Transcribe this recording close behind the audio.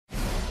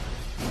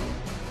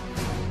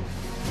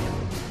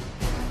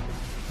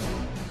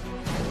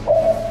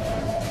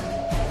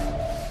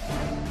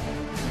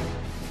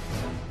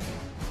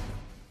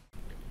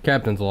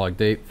Captain's log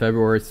date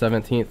February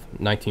 17th,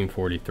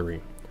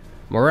 1943.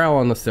 Morale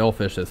on the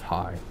sailfish is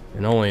high.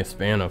 In only a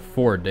span of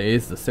 4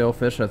 days, the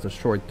sailfish has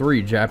destroyed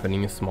 3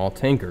 Japanese small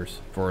tankers,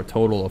 for a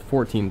total of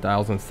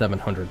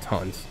 14,700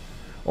 tons.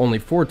 Only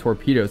 4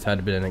 torpedoes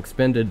had been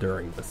expended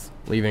during this,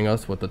 leaving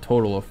us with a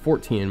total of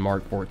 14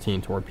 Mark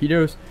 14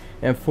 torpedoes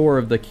and 4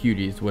 of the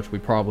cuties, which we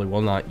probably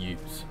will not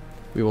use.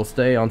 We will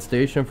stay on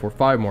station for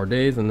 5 more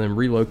days and then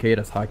relocate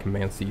as High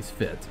Command sees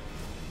fit.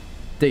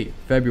 Date,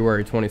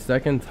 February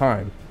 22nd,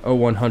 time,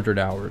 0100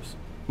 hours.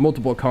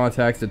 Multiple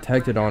contacts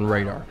detected on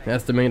radar.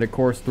 Estimated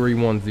course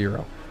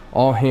 310.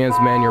 All hands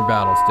man your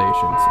battle stations.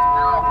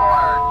 General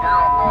quarters,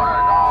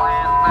 all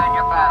hands man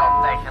your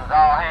battle stations,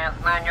 all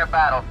hands man your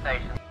battle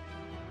stations.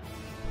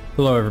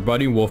 Hello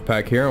everybody,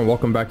 Wolfpack here, and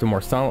welcome back to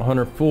more Silent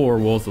Hunter 4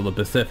 Wolves of the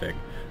Pacific.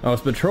 I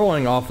was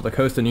patrolling off of the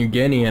coast of New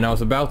Guinea and I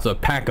was about to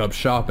pack up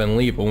shop and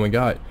leave when we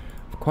got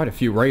quite a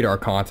few radar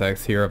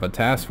contacts here of a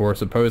task force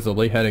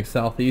supposedly heading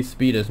southeast,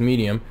 speed is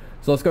medium.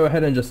 So let's go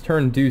ahead and just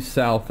turn due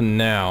south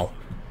now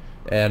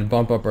and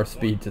bump up our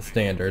speed to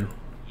standard.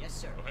 Yes,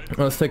 sir.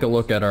 Let's take a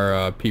look at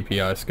our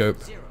PPI scope.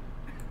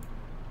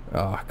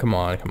 Come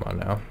on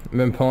now. I've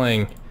been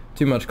playing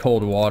too much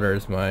cold water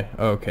is my...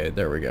 Okay,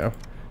 there we go.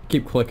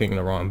 Keep clicking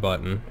the wrong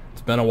button.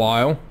 It's been a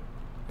while.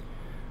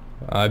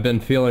 I've been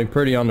feeling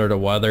pretty under the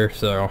weather,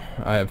 so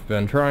I've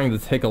been trying to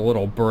take a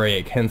little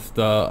break, hence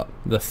the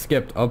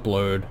skipped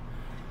uploads,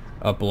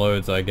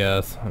 I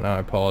guess. And I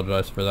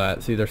apologize for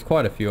that. See, there's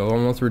quite a few of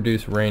them. Let's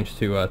reduce range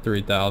to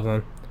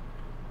 3,000.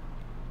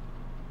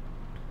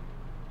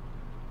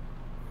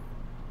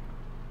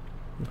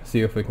 See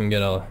if we can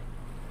get a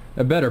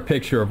better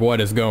picture of what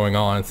is going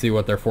on and see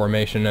what their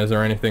formation is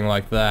or anything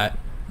like that.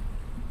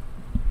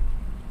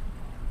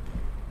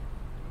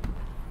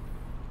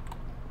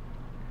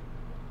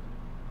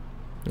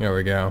 There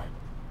we go.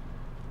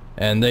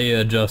 And they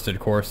adjusted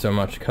course so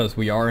much because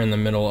we are in the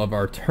middle of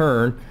our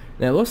turn.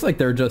 And it looks like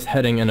they're just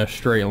heading in a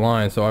straight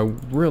line, so I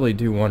really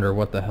do wonder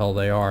what the hell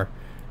they are.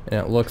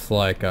 And it looks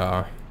like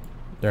they're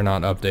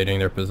not updating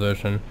their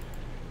position.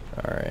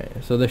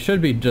 Alright, so they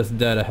should be just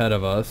dead ahead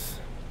of us,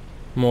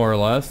 more or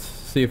less.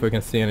 See if we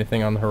can see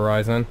anything on the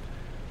horizon.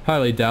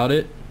 Highly doubt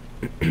it.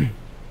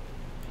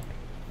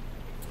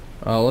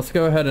 Let's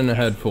go ahead and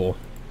head full.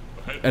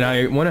 And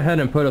I went ahead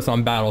and put us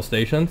on battle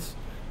stations,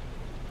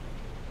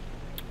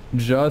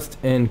 just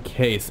in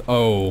case.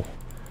 Oh,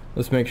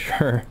 let's make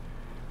sure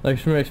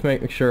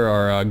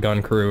our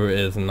gun crew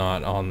is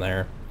not on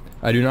there.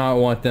 I do not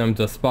want them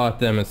to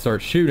spot them and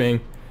start shooting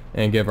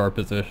and give our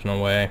position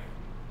away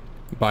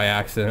by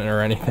accident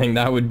or anything.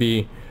 That would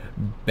be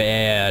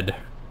bad.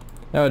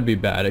 That would be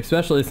bad,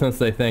 especially since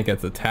they think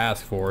it's a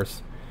task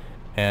force.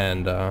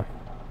 And I'm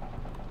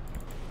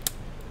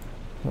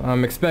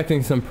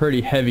expecting some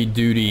pretty heavy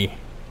duty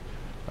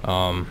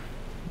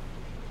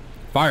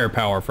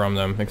firepower from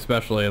them,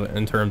 especially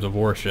in terms of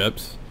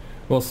warships.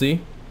 We'll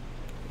see.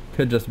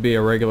 Could just be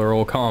a regular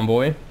old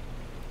convoy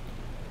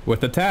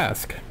with a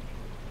task,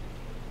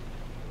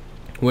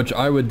 which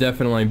I would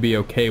definitely be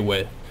okay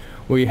with.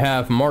 We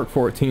have Mark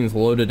 14s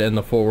loaded in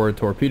the forward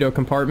torpedo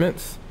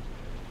compartments,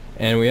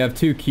 and we have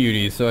 2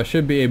 cuties, so I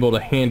should be able to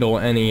handle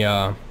any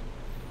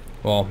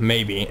well,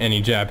 maybe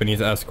any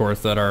Japanese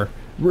escorts that are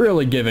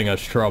really giving us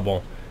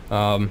trouble.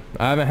 I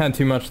haven't had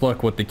too much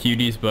luck with the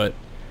cuties, but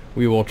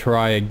we will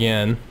try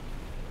again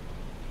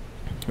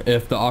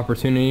if the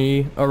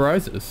opportunity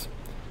arises.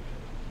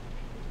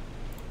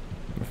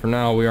 For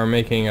now, we are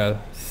making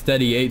a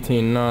steady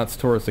 18 knots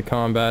towards the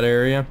combat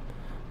area.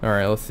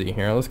 Alright, let's see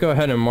here. Let's go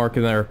ahead and mark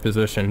their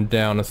position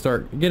down and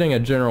start getting a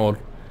general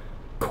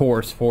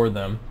course for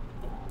them.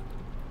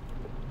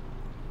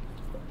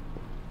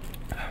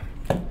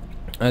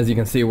 As you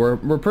can see, we're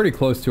pretty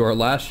close to our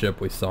last ship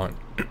we sunk.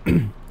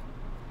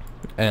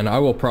 And I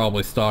will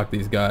probably stalk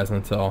these guys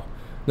until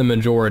the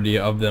majority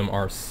of them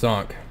are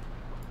sunk.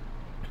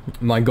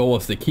 My goal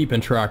is to keep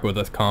in track with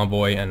this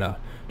convoy and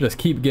just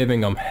keep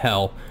giving them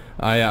hell.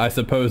 I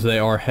suppose they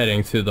are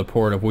heading to the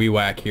port of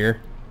WWII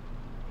here.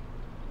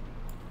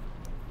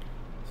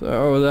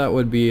 So that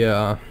would be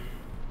that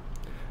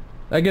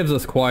gives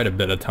us quite a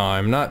bit of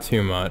time, not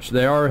too much.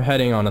 They are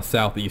heading on a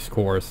southeast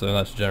course, so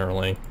that's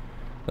generally,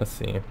 let's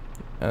see,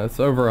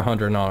 it's over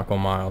 100 nautical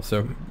miles,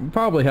 so we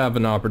probably have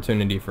an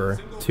opportunity for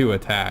 2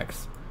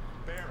 attacks.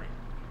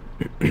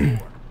 Bearing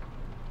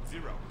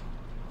 0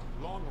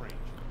 long range.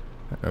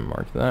 And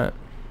mark that.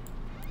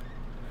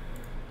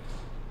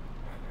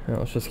 Now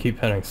let's just keep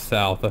heading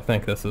south. I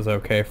think this is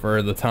okay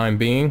for the time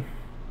being.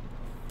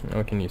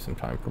 We can use some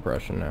time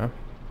compression now.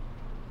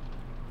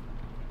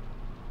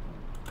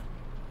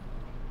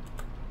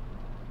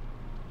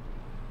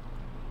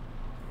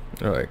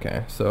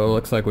 Okay, so it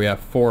looks like we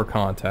have 4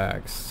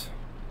 contacts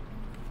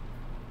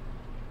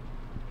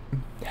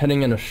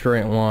heading in a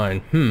straight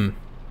line.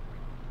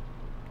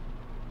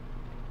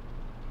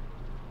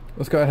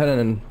 Let's go ahead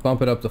and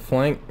bump it up to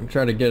flank and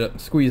try to get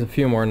it, squeeze a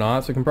few more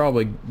knots. We can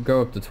probably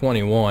go up to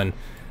 21.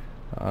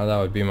 That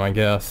would be my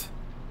guess.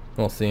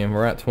 We'll see. And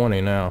we're at 20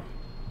 now.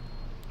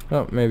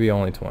 Oh, maybe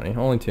only 20.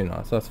 Only 2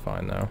 knots. That's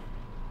fine though.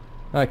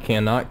 I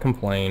cannot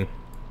complain.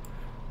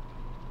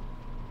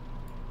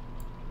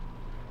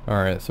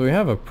 Alright, so we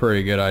have a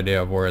pretty good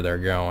idea of where they're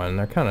going.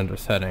 They're kind of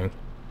just heading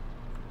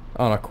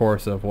on a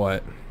course of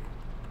what?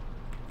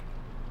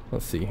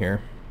 Let's see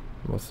here.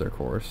 What's their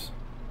course?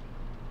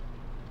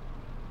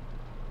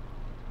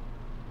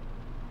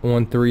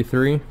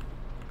 133.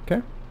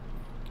 Okay.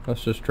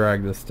 Let's just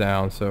drag this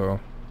down. So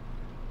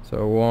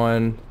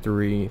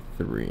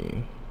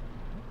 133.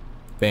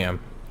 Bam.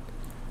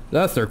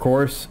 That's their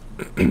course.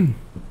 And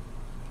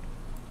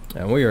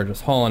we are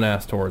just hauling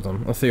ass towards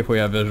them. Let's see if we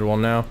have visual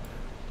now.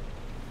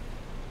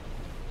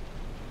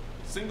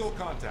 Single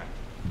contact.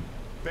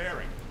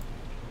 Bearing.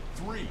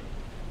 3-7.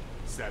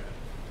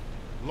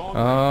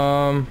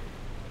 Long.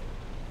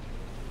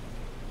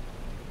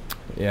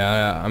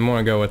 Yeah, I'm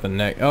gonna go with the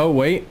neck. Oh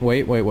wait.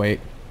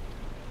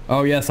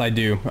 Oh yes, I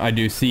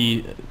do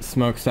see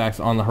smokestacks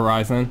on the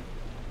horizon.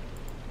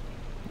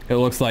 It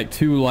looks like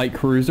 2 light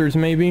cruisers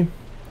maybe.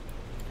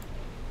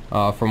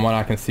 From what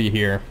I can see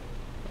here.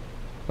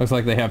 Looks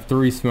like they have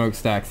 3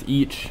 smokestacks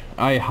each.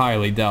 I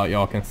highly doubt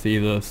y'all can see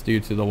this due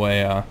to the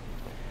way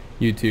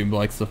YouTube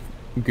likes to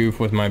goof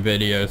with my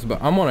videos,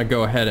 but I'm gonna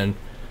go ahead and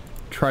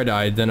try to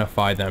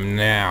identify them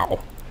now.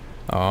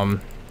 I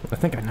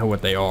think I know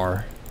what they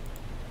are.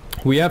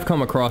 We have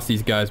come across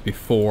these guys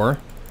before,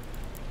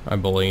 I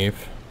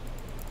believe,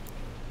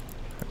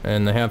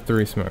 and they have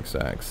 3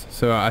 smokestacks.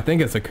 So I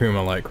think it's a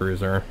Kuma light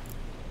cruiser.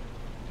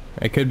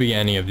 It could be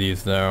any of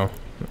these though.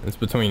 It's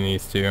between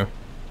these two,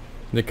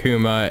 the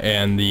Kuma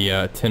and the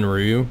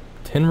Tenryu.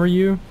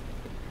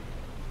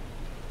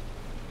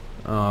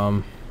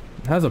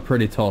 Has a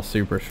pretty tall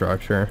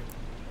superstructure.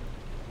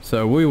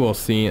 So we will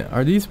see.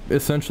 Are these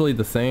essentially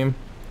the same?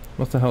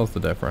 What the hell is the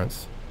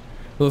difference?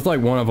 It looks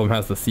like one of them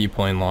has the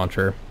seaplane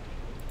launcher,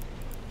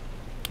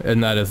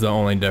 and that is the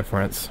only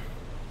difference.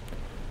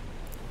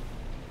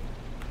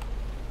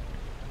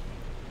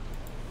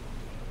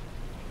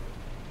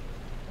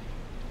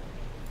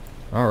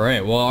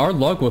 Alright, well our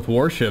luck with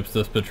warships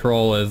this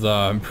patrol is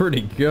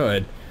pretty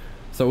good.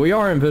 So we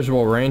are in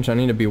visual range. I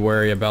need to be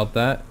wary about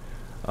that.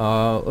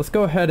 Let's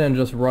go ahead and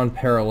just run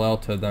parallel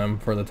to them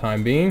for the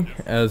time being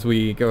as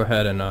we go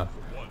ahead and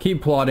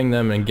keep plotting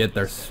them and get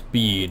their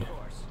speed.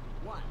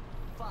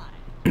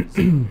 Let's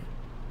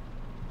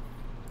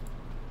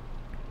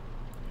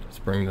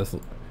bring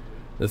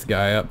this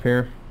guy up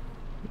here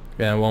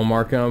and we'll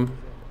mark him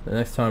the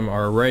next time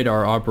our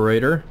radar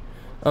operator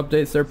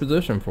updates their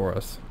position for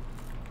us.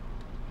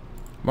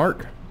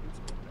 Mark.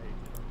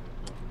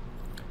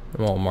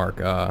 And we'll mark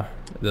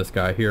this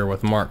guy here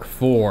with Mark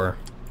 4.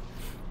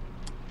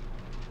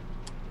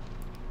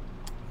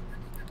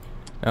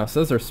 Now it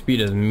says their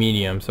speed is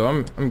medium, so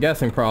I'm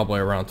guessing probably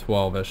around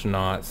 12-ish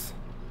knots.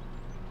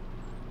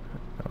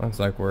 It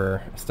looks like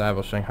we're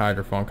establishing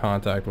hydrophone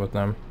contact with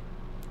them.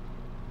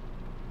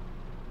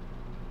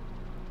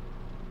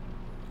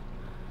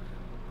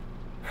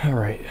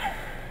 Alright.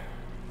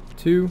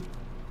 2.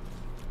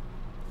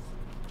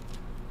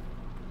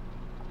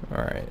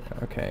 Alright,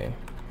 okay.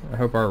 I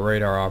hope our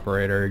radar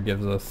operator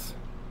gives us...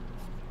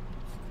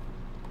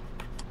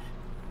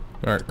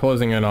 Alright,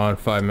 closing in on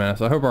 5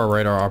 minutes. I hope our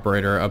radar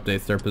operator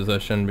updates their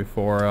position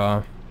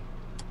before,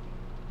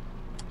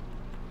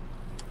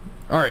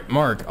 Alright,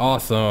 Mark,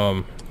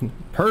 awesome.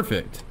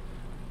 Perfect.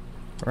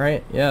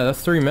 Alright, yeah,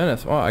 that's 3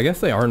 minutes. Well, I guess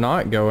they are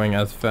not going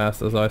as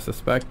fast as I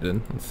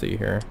suspected. Let's see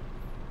here.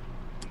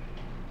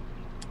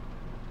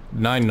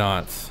 9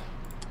 knots.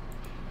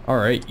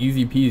 Alright,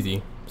 easy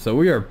peasy. So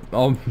we are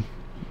all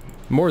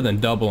more than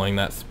doubling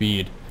that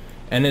speed.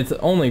 And it's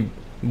only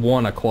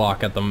 1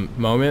 o'clock at the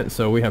moment,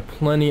 so we have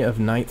plenty of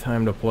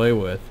nighttime to play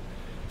with.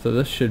 So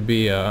this should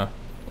be a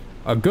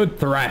good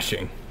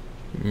thrashing.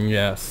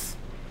 Yes.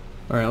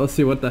 Alright, let's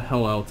see what the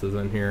hell else is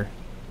in here.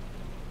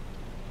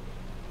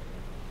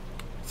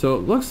 So it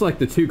looks like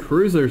the 2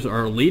 cruisers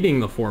are leading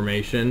the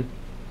formation,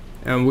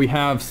 and we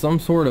have some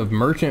sort of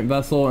merchant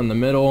vessel in the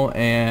middle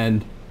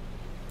and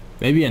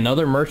maybe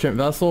another merchant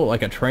vessel,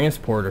 like a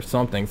transport or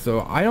something.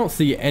 So I don't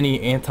see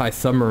any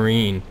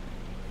anti-submarine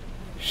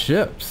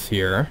ships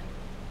here.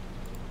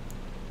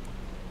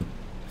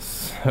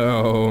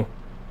 So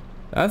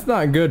that's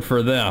not good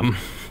for them.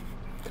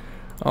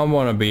 I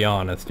want to be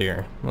honest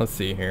here. Let's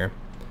see here.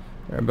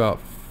 They're about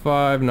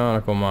 5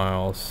 nautical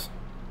miles.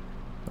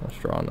 Let's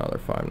draw another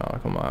 5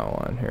 nautical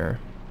mile line here.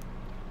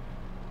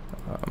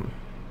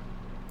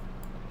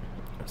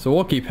 So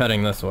we'll keep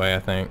heading this way, I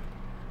think.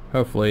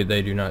 Hopefully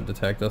they do not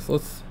detect us.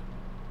 Let's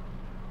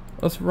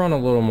run a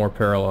little more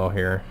parallel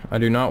here. I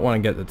do not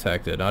want to get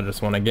detected. I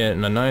just want to get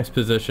in a nice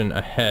position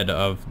ahead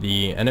of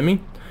the enemy.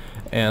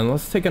 And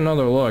let's take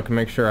another look,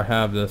 make sure I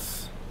have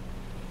this.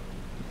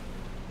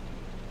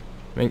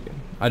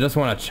 I just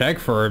want to check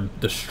for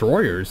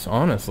destroyers,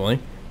 honestly.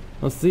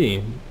 Let's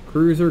see.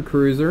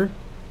 Cruiser.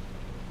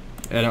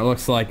 And it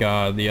looks like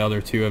the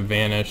other 2 have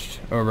vanished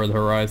over the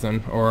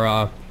horizon,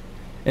 or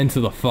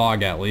into the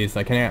fog at least.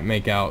 I can't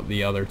make out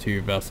the other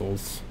 2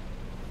 vessels.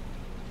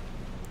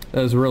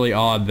 That is really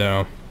odd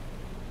though.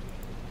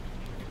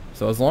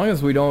 So as long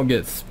as we don't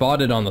get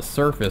spotted on the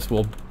surface,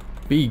 we'll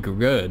be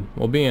good.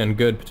 We'll be in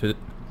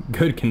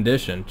good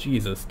condition.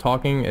 Jesus,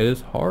 talking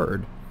is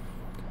hard.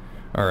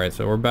 Alright,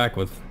 so we're back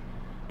with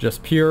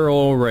just pure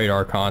old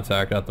radar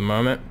contact at the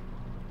moment.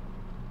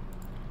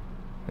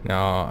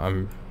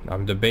 Now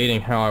I'm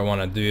debating how I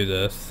want to do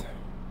this.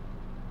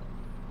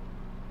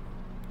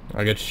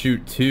 I could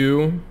shoot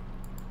two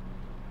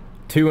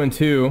and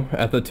two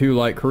at the two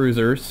light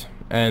cruisers,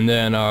 and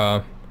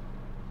then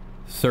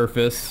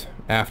surface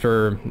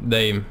after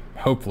they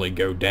hopefully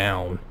go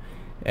down,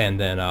 and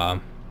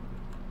then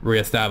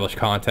reestablish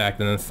contact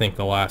and then sink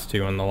the last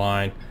two in the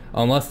line,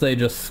 unless they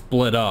just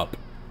split up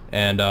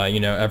and you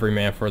know, every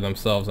man for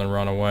themselves and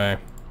run away,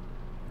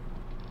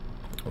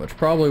 which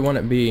probably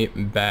wouldn't be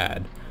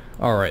bad.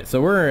 Alright,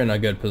 so we're in a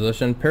good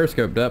position.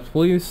 Periscope depth,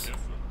 please.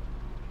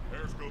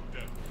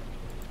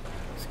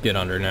 Let's get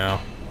under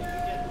now.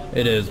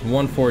 It is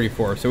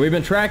 144, so we've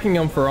been tracking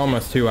them for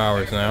almost 2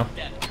 hours now.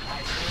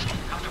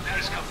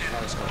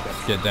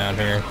 Let's get down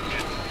here.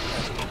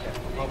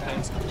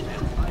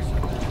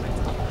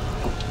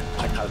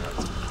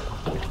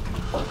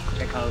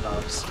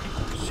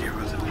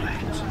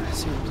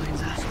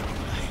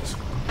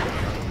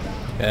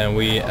 And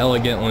we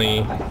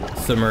elegantly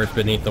submerge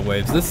beneath the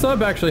waves. This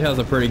sub actually has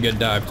a pretty good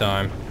dive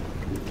time.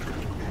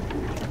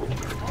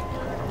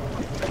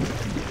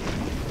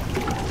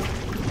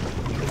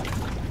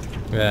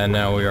 And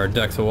now we are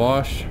decks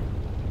awash.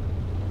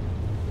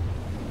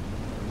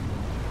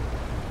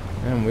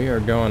 And we are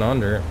going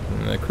under.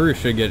 And the crew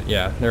should get,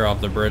 yeah, they're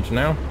off the bridge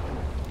now.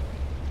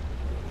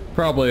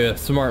 Probably a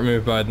smart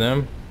move by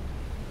them.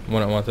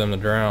 Wouldn't want them to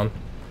drown.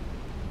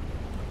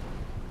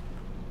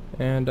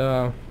 And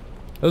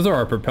those are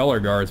our propeller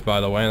guards, by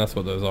the way. That's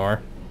what those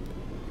are.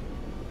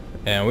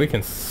 And we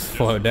can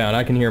slow down.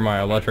 I can hear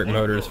my electric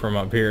motors from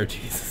up here.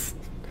 Jesus.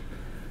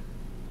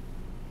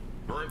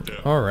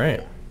 All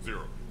right.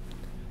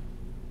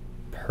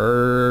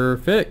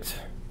 Perfect.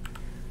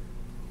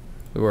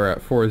 We're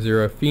at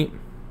 40 feet,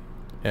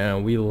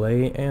 and we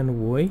lay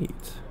and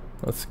wait.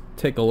 Let's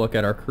take a look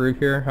at our crew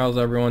here. How's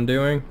everyone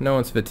doing? No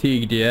one's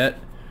fatigued yet,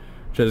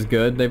 which is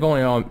good. They've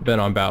only all been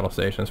on battle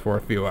stations for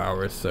a few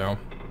hours, so.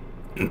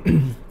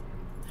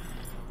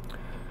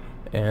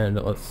 And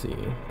let's see.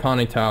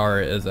 Conning Tower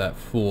is at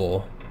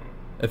full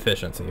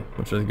efficiency,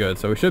 which is good.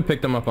 So we should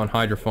pick them up on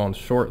hydrophones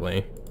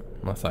shortly,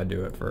 unless I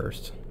do it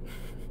first.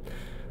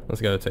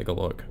 Let's go take a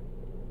look.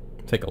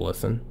 Take a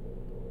listen.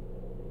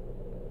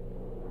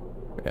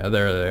 Yeah,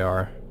 there they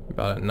are.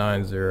 About at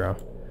 90.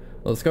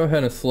 Let's go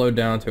ahead and slow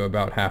down to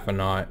about half a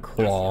knot.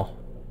 Crawl.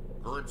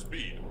 Current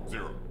speed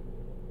 0.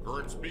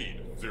 Current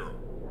speed 0.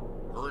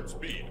 Current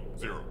speed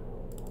 0.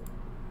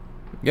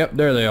 Yep,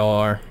 there they all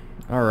are.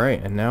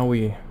 Alright, and now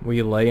we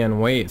lay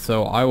and wait.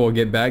 So I will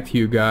get back to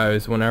you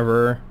guys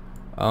whenever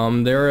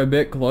they're a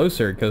bit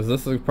closer, because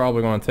this is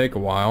probably going to take a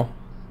while.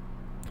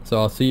 So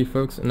I'll see you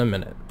folks in a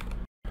minute.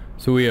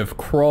 So we have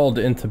crawled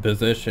into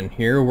position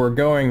here. We're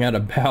going at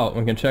about,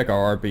 we can check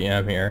our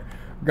RPM here.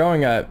 We're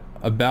going at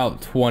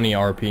about 20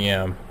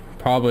 RPM,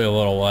 probably a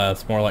little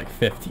less, more like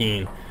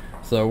 15.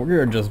 So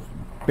we're just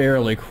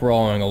barely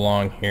crawling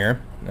along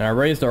here. And I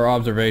raised our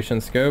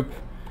observation scope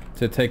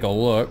to take a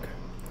look,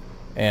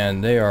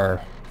 and they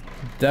are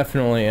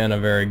definitely in a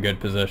very good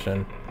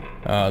position.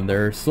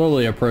 They're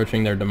slowly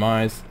approaching their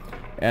demise.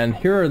 And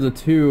here are the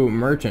two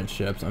merchant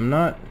ships. I'm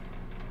not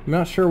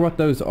sure what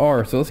those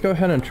are, so let's go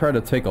ahead and try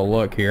to take a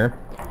look here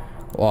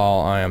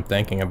while I am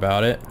thinking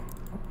about it.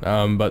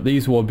 But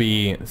these will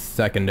be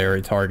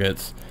secondary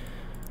targets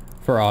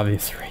for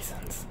obvious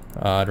reasons.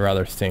 I'd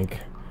rather sink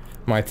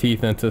my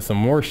teeth into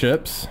some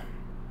warships.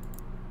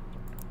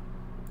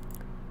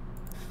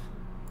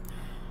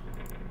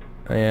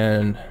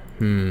 And,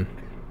 I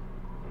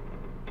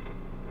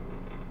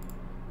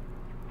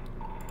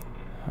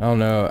don't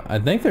know. I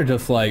think they're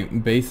just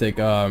like basic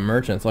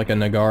merchants, like a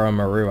Nagara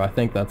Maru. I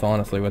think that's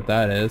honestly what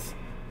that is.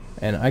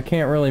 And I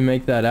can't really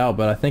make that out,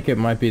 but I think it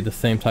might be the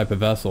same type of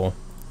vessel.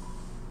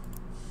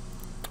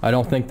 I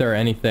don't think they're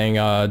anything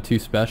too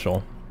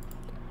special.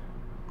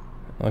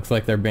 Looks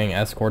like they're being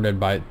escorted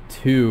by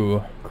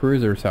two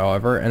cruisers,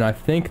 however. And I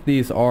think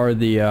these are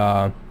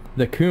the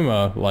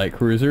Kuma light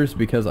cruisers,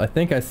 because I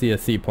think I see a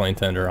seaplane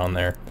tender on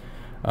there.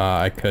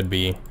 I could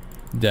be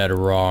dead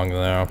wrong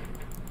though.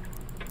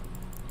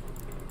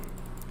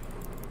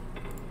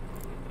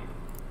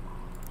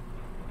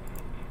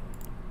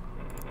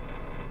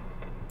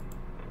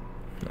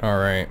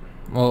 Alright,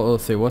 well,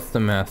 let's see, what's the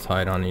mast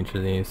height on each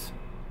of these?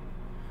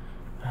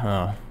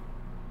 Huh.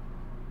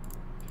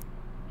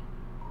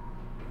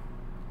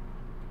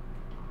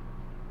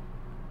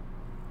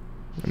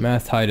 The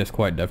mast height is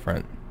quite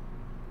different.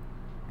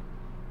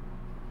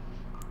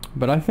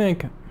 But I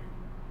think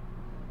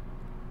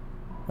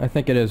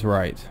it is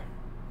right.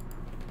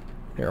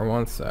 Here,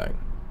 one sec.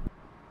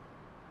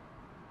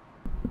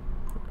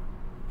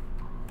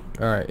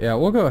 Alright, yeah,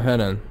 we'll go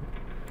ahead and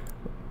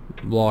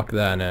block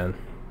that in.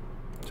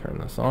 Turn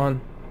this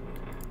on,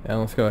 and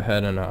let's go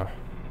ahead and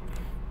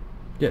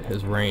get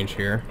his range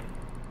here.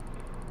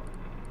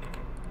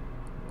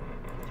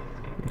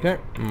 Okay,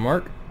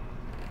 mark.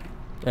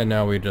 And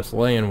now we just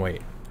lay in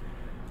wait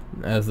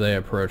as they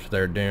approach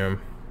their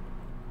doom.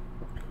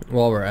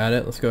 While we're at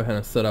it, let's go ahead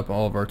and set up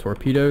all of our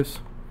torpedoes.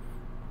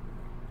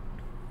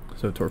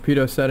 So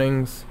torpedo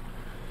settings.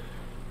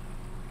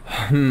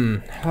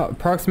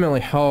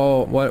 Approximately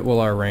what will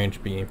our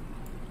range be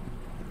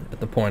at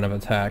the point of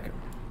attack?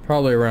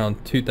 Probably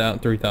around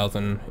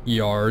 3,000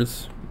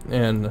 yards.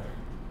 And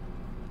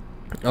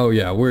oh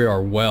yeah, we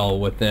are well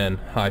within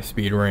high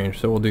speed range.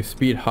 So we'll do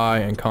speed high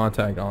and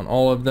contact on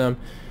all of them.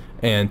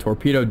 And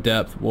torpedo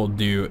depth will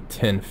do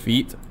 10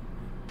 feet.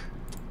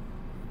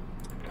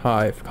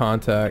 High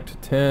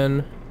contact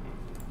 10.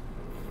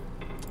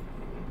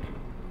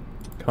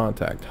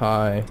 Contact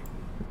high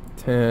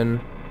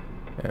 10.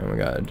 And we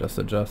gotta just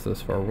adjust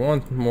this for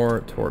one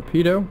more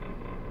torpedo.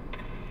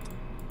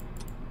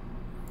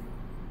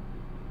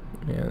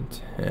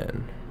 And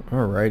 10.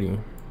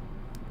 Alrighty.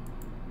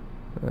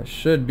 That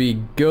should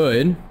be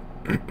good.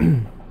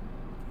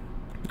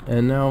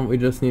 And now we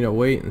just need to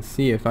wait and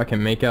see if I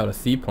can make out a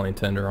seaplane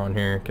tender on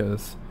here,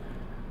 because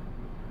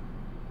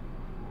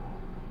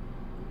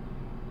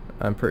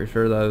I'm pretty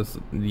sure that is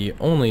the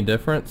only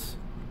difference.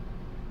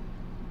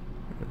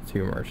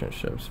 2 merchant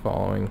ships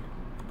following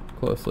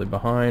closely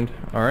behind.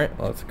 Alright,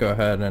 let's go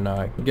ahead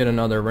and get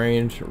another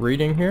range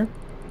reading here.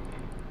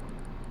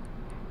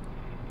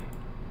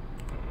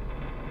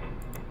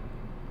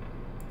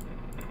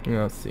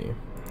 Let's see.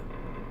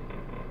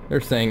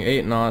 They're saying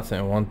 8 knots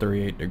and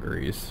 138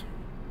 degrees.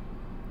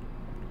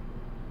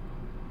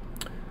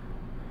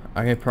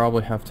 I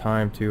probably have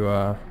time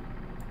to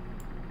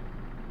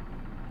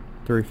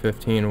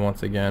 315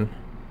 once again.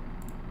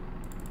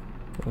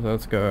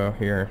 Let's go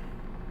here.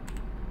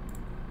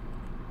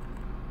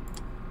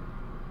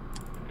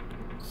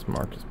 Let's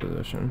mark this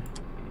position.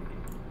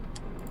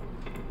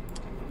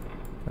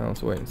 Now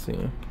let's wait and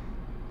see.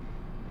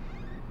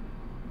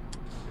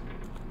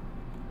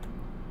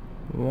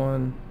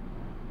 1,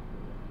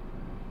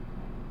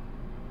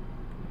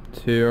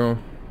 2.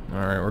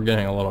 Alright, we're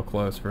getting a little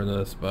close for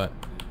this, but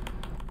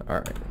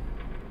alright.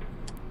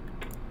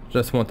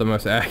 Just want the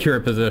most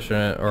accurate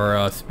position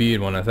or speed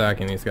when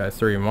attacking these guys.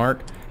 3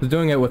 mark. Because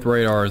doing it with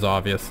radar is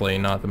obviously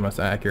not the most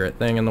accurate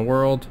thing in the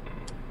world.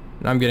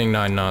 And I'm getting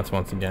 9 knots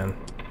once again.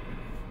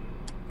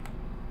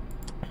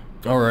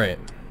 Alright.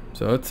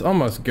 So it's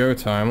almost go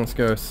time. Let's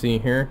go see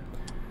here.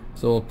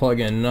 So we'll plug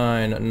in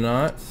 9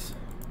 knots.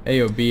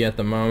 AOB at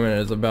the moment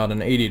is about an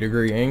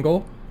 80-degree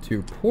angle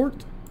to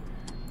port.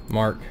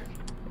 Mark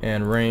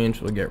and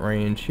range. We'll get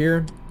range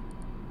here.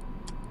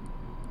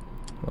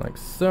 Like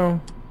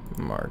so.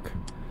 Mark.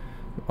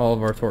 All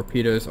of our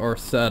torpedoes are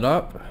set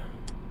up.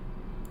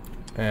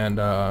 And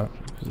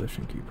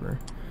position keeper.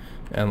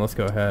 And let's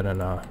go ahead and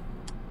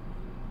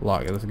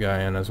lock this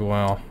guy in as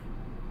well.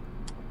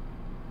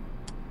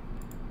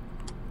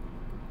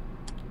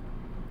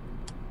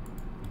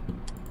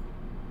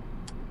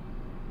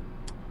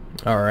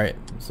 Alright,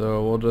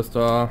 so we'll just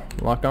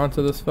lock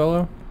onto this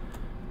fellow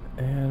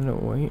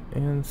and wait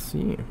and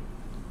see.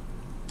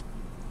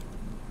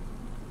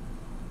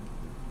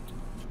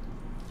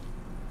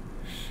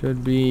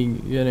 Should be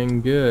getting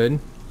good.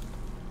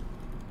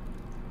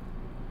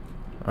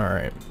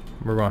 Alright,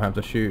 we're gonna have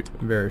to shoot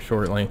very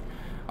shortly.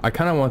 I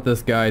kind of want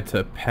this guy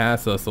to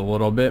pass us a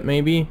little bit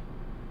maybe,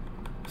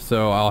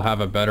 so I'll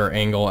have a better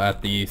angle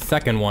at the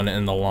second one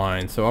in the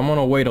line. So I'm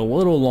gonna wait a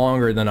little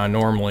longer than I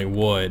normally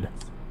would.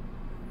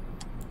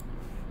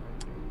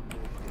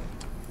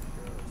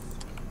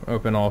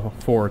 Open all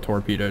 4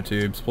 torpedo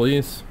tubes,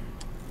 please.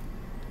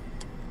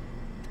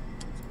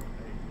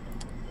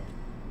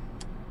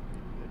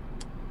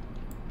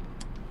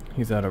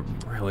 He's at a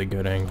really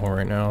good angle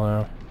right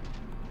now,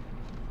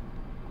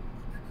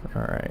 though.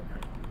 Alright.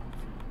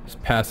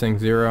 Just passing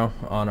 0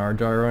 on our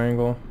gyro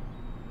angle.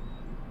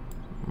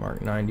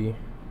 Mark 90.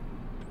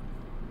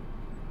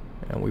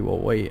 And we will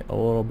wait a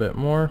little bit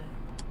more.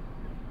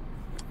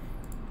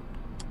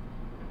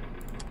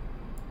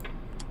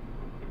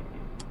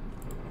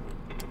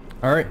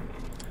 Alright.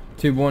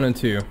 Tube 1 and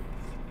 2.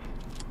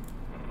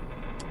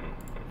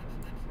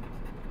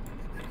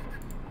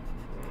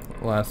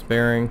 Last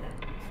bearing.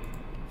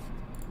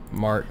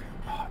 Mark.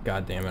 Oh,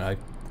 God damn it, I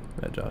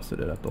adjusted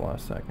it at the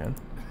last second.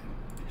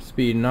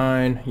 Speed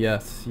 9.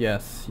 Yes,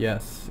 yes,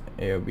 yes.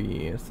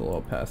 AOB is a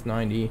little past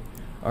 90.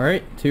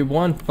 Alright, tube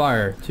 1,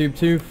 fire. Tube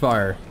 2,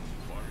 fire.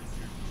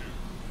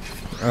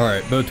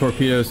 Alright, both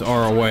torpedoes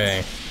are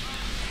away.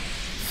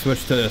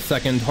 Switch to the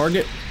second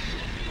target.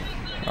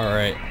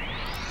 Alright.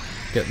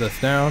 Get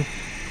this down.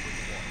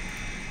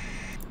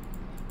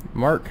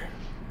 Mark.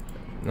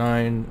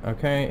 9.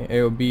 Okay,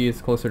 AOB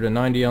is closer to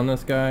 90 on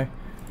this guy.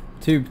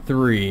 Tube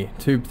 3.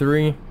 Tube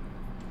 3.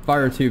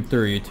 Fire tube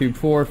 3. Tube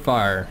 4.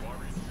 Fire.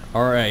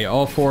 Alright,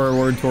 all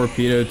forward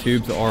torpedo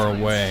tubes are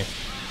away.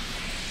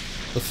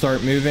 Let's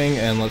start moving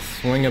and let's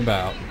swing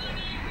about.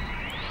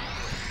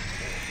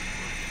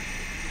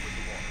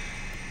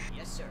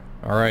 Yes, sir.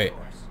 Alright.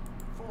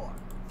 4,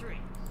 3.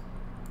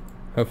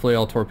 Hopefully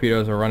all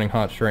torpedoes are running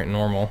hot, straight, and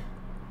normal.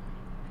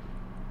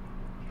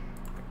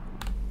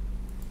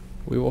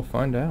 We will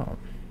find out.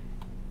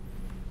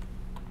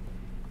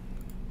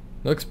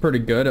 Looks pretty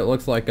good. It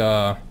looks like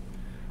they'll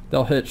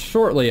hit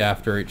shortly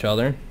after each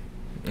other.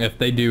 If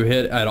they do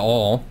hit at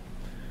all,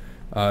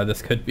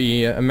 this could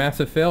be a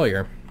massive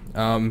failure.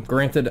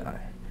 Granted,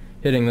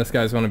 hitting this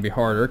guy's going to be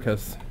harder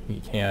because he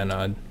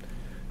can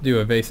do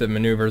evasive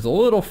maneuvers a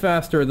little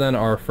faster than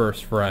our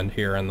first friend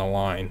here in the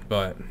line,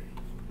 but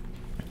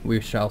we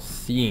shall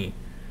see.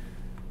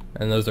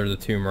 And those are the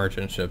two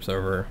merchant ships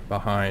over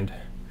behind.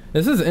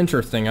 This is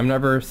interesting. I've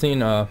never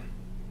seen oh,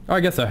 I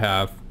guess I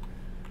have,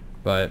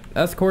 but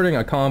escorting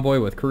a convoy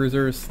with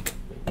cruisers,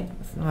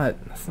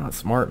 that's not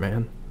smart,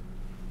 man.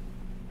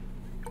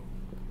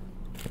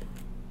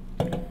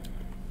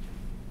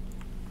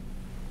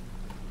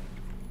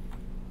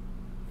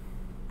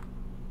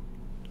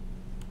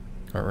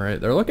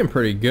 Alright, they're looking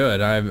pretty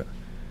good. I'm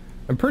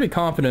pretty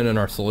confident in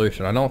our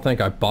solution. I don't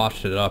think I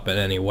botched it up in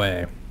any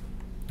way.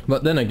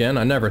 But then again,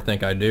 I never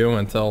think I do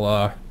until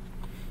I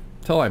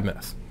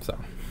miss. So,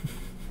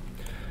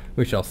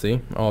 we shall see.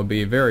 I'll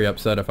be very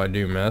upset if I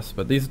do miss,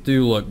 but these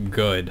do look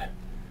good,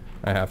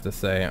 I have to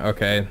say.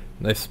 Okay,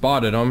 they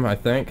spotted them, I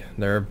think.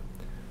 They're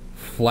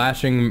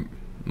flashing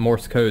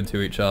Morse code to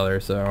each other,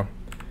 so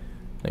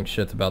I think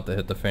shit's about to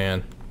hit the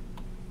fan.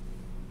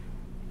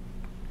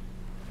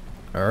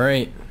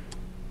 Alright.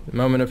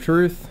 Moment of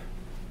truth.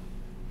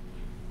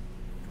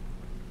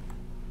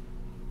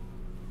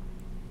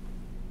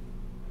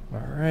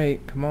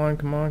 Alright, come on,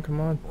 come on, come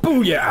on.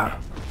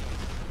 Booyah!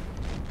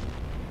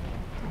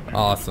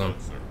 Awesome.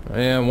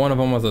 And one of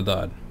them was a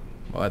dud.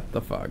 What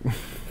the fuck?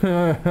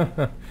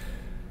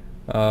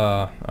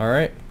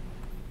 Alright.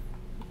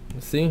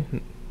 Let's see.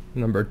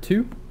 Number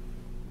 2.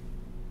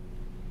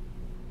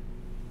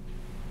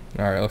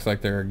 Alright, looks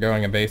like they're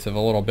going evasive a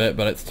little bit,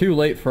 but it's too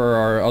late for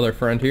our other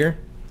friend here.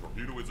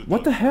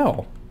 What the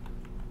hell?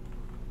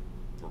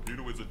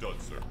 Torpedo is a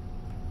dud, sir.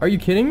 Are you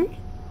kidding me?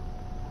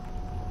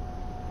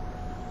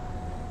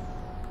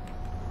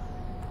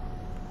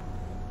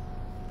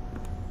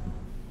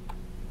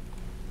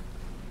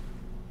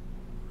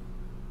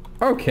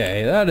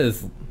 Okay, that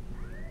is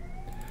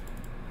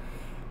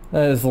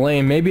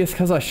lame. Maybe it's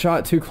because I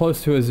shot too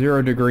close to a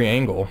 0-degree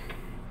angle.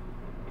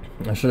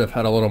 I should have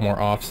had a little more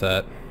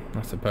offset,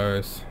 I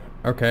suppose.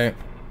 Okay.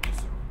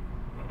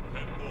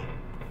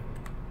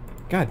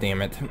 God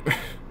damn it.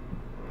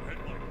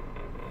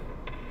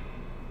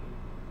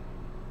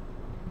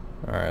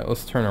 Alright,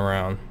 let's turn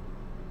around.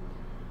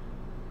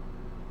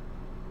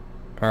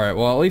 Alright,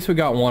 well at least we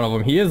got one of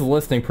them. He is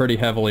listing pretty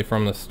heavily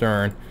from the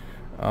stern.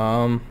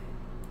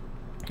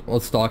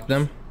 Let's stalk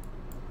them.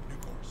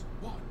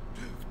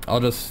 I'll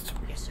just,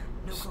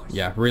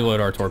 yeah,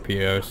 reload our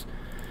torpedoes.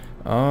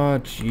 Oh,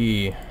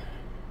 gee.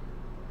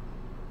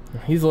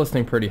 He's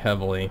listing pretty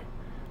heavily.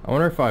 I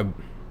wonder if I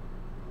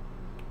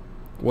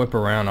whip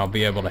around, I'll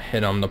be able to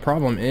hit him. The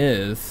problem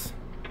is,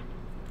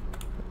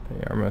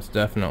 they are most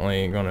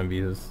definitely going to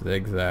be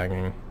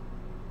zigzagging.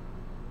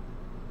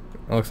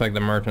 It looks like the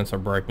merchants are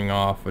breaking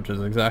off, which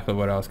is exactly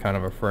what I was kind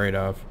of afraid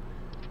of.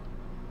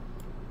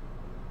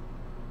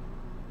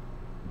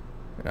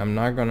 I'm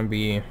not going to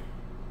be...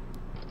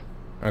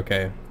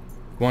 Okay.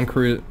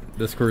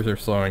 This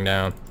cruiser's slowing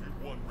down.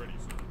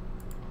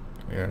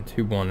 Yeah,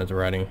 2-1 is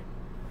ready.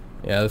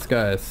 Yeah, this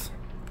guy's...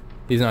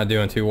 He's not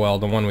doing too well.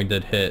 The one we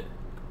did hit.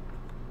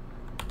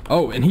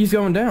 Oh, and he's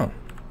going down.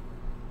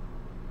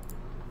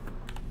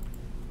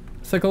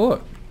 Let's take a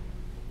look.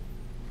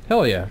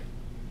 Hell yeah.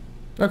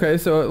 Okay,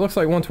 so it looks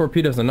like one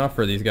torpedo's enough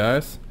for these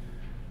guys.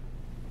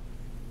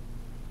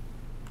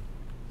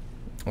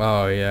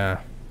 Oh,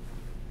 yeah.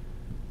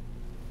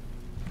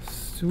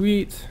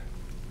 Sweet.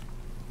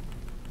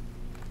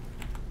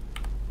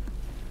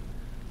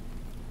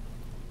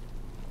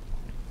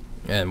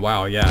 And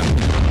wow, yeah.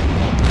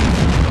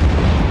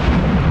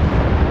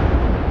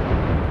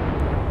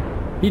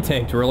 He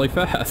tanked really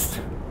fast.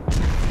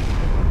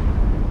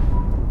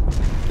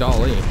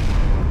 Golly.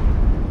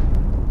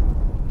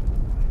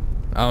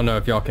 I don't know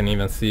if y'all can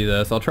even see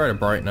this. I'll try to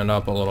brighten it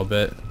up a little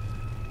bit.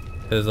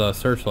 His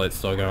searchlight's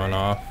still going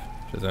off,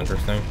 which is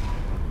interesting.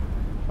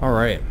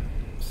 Alright.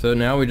 So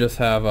now we just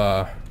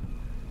have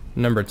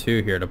number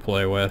 2 here to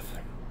play with.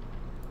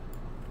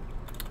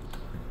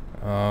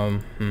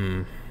 So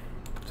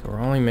we're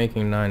only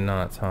making 9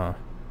 knots, huh?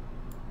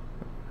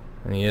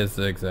 And he is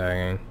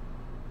zigzagging.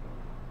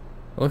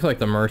 It looks like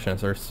the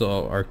merchants are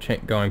still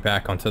going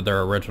back onto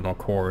their original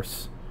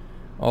course.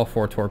 All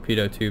 4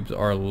 torpedo tubes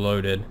are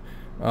loaded.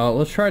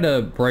 Let's try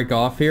to break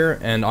off here,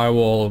 and I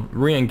will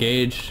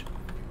re-engage.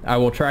 I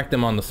will track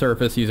them on the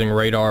surface using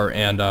radar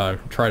and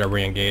try to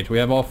re-engage. We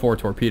have all 4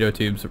 torpedo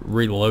tubes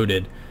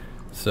reloaded,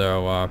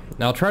 so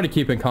I'll try to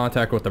keep in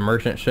contact with the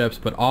merchant ships,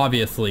 but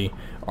obviously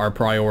our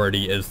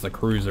priority is the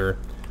cruiser.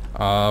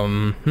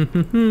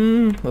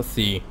 Let's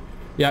see.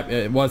 Yep,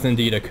 it was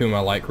indeed a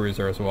Kuma light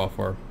cruiser as well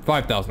for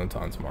 5,000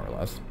 tons, more or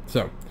less.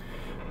 So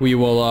we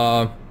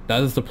will,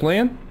 that is the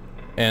plan,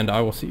 and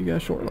I will see you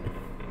guys shortly.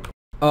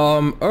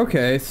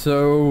 Okay,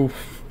 so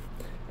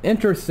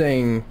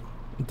interesting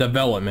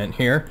development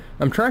here.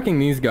 I'm tracking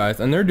these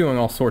guys, and they're doing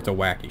all sorts of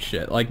wacky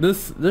shit. Like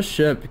this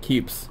ship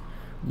keeps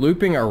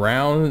looping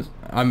around.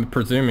 I'm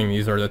presuming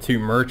these are the two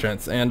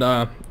merchants,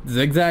 and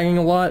zigzagging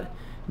a lot,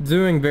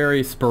 doing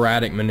very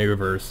sporadic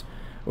maneuvers,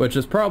 which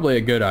is probably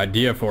a good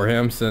idea for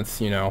him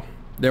since, you know,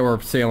 they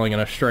were sailing in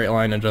a straight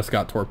line and just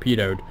got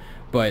torpedoed.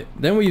 But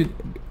then we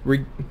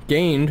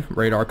regained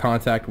radar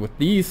contact with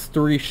these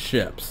three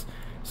ships.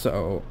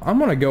 So I'm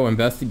gonna go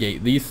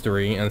investigate these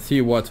three and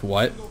see what's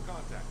what.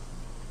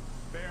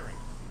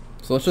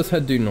 So let's just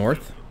head due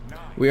north.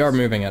 We are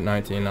moving at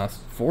 19 knots.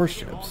 4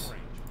 ships.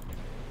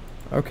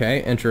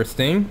 Okay,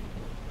 interesting.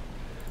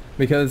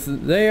 Because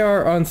they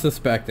are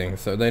unsuspecting,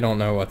 so they don't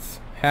know what's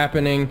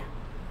happening.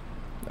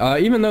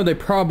 Even though they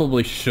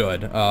probably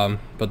should.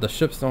 But the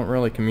ships don't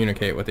really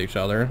communicate with each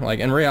other. Like,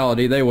 in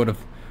reality, they would have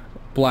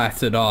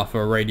blasted off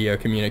a radio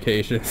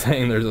communication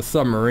saying there's a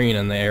submarine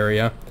in the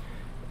area.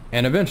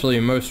 And eventually,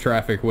 most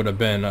traffic would have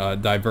been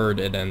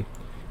diverted, and,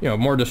 you know,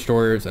 more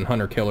destroyers and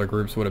hunter-killer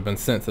groups would have been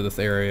sent to this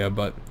area.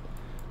 But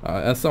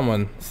as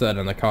someone said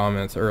in the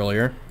comments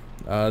earlier,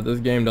 this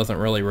game doesn't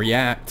really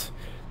react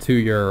to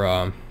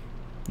your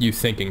you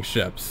sinking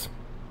ships,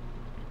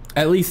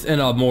 at least in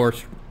a more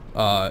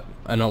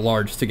in a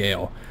large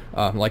scale.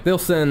 Like, they'll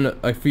send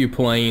a few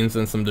planes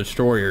and some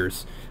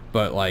destroyers,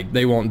 but like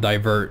they won't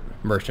divert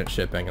merchant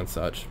shipping and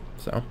such.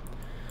 So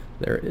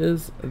there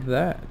is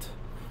that.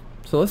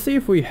 So let's see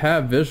if we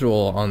have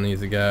visual on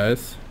these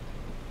guys.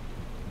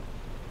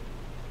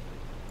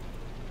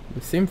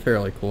 They seem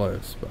fairly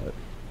close, but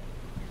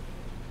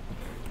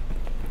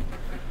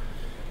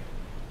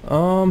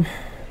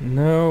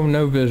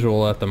no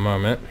visual at the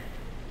moment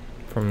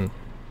from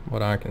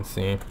what I can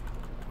see.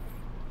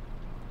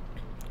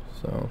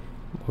 So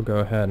we'll go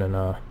ahead and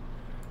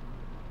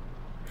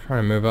try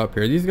to move up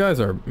here. These guys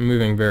are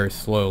moving very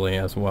slowly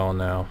as well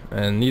now,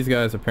 and these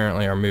guys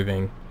apparently are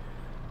moving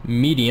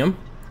medium.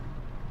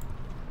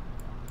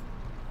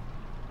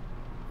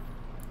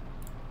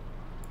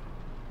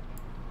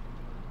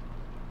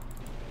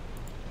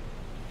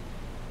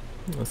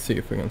 Let's see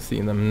if we can see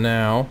them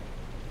now.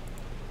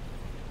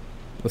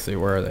 Let's see,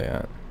 where are they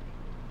at?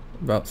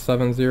 About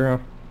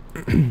 7-0.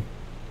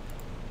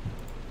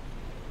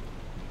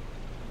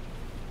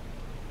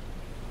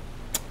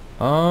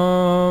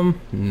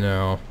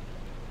 No.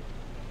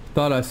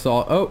 Thought I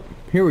saw, oh,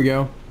 here we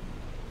go.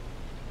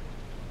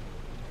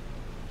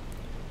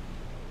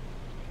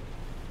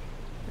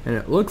 And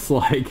it looks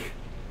like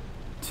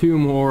 2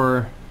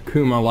 more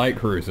Kuma light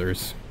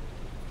cruisers,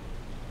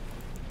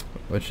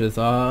 which is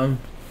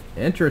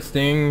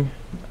interesting.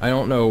 I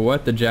don't know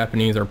what the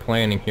Japanese are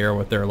planning here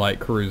with their light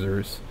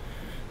cruisers.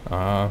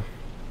 So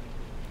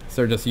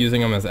they're just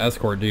using them as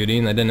escort duty,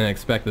 and they didn't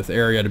expect this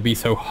area to be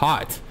so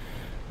hot.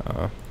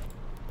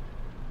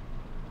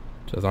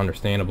 Which is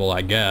understandable,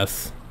 I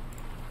guess.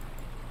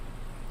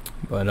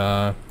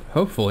 But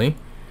hopefully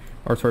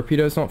our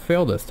torpedoes don't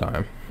fail this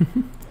time.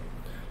 So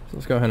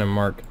let's go ahead and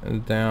mark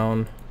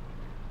down,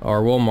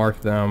 or we'll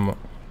mark them.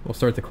 We'll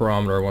start the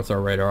chronometer once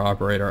our radar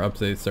operator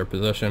updates their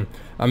position.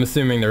 I'm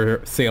assuming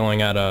they're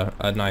sailing at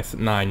a nice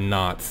 9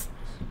 knots.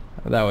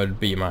 That would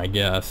be my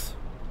guess.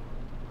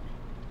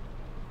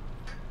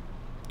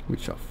 We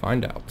shall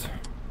find out.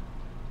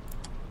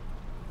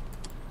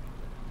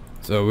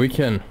 So we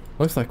can,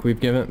 looks like we've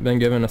been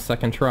given a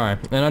second try.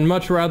 And I'd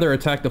much rather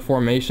attack the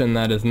formation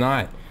that is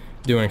not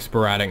doing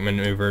sporadic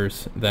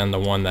maneuvers than the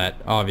one that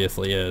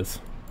obviously is.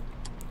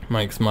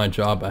 Makes my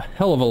job a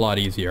hell of a lot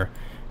easier.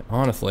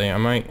 Honestly, I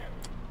might,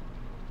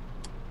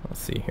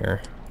 let's see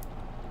here.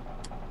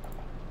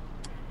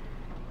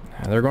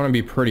 They're going to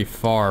be pretty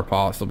far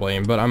possibly,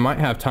 but I might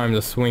have time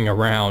to swing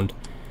around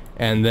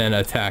and then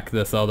attack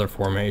this other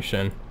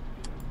formation.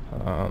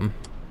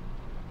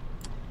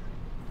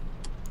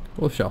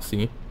 We shall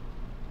see.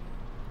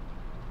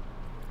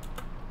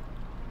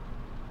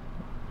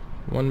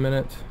 1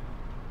 minute.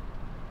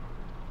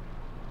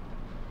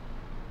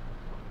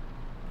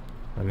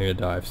 I need to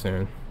dive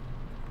soon.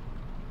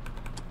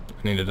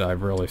 I need to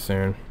dive really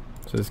soon.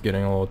 So it's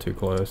getting a little too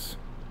close.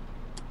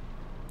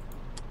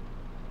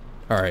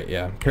 Alright,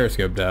 yeah.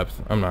 Periscope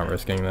depth. I'm not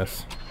risking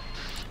this.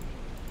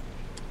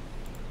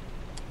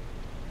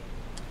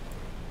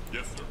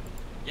 Yes, sir.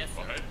 Yes,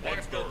 sir. Ahead,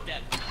 Periscope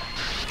depth.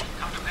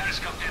 Come to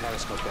periscope depth.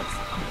 Periscope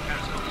depth.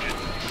 Periscope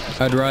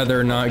depth. I'd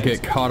rather not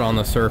get caught on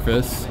the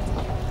surface,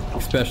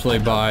 especially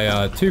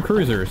by 2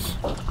 cruisers.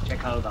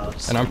 Check all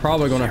those. And I'm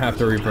probably going to have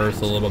to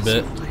reverse a little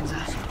bit.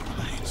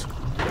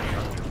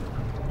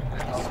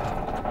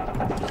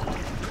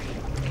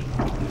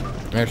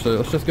 Actually,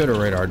 let's just go to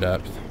radar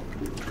depth.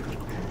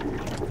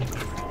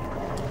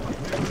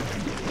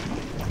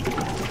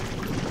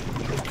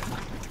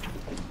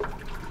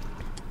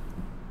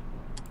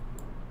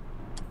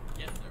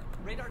 Yes, sir.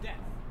 Radar depth.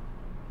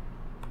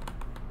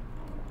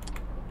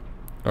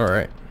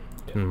 Alright,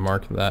 can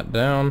mark that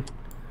down.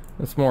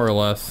 That's more or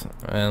less,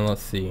 and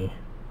let's see.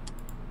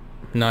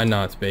 9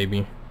 knots,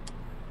 baby.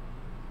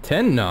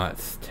 10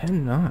 knots.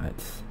 10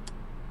 knots.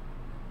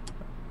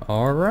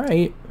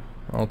 Alright.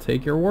 I'll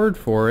take your word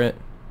for it.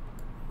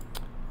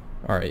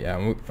 Alright,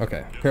 yeah.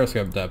 Okay.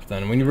 Periscope depth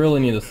then. We really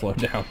need to slow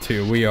down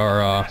too. We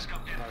are,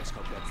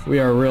 We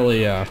are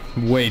really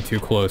way too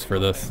close for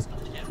this.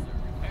 Yes, sir.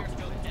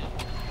 Periscope dead.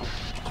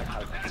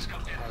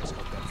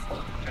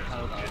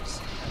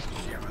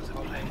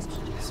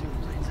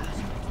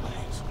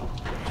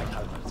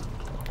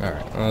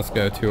 Alright, let's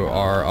go to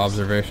our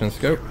observation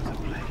scope.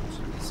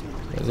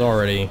 It's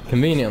already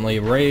conveniently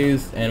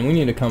raised, and we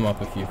need to come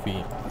up a few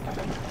feet.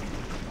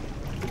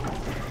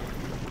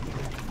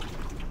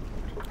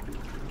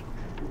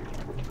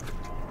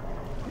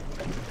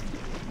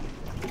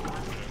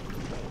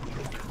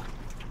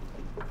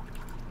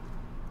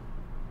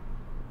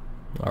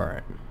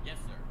 Alright. Yes,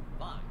 sir.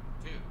 5,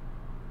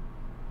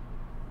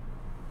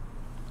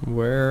 2.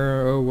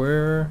 Where, oh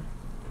where?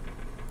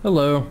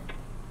 Hello.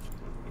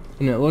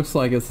 And it looks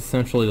like it's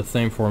essentially the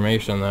same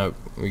formation that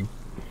we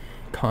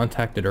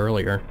contacted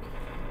earlier.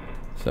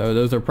 So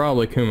those are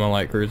probably Kuma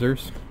light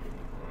cruisers.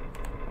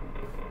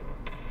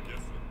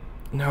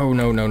 No,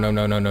 no, no, no,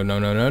 no, no, no, no,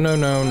 no, no, no,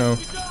 no, no.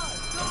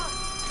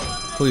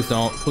 Please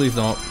don't, please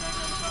don't.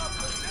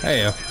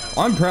 Hey,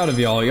 I'm proud of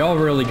y'all. Y'all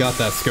really got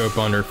that scope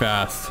under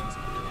fast.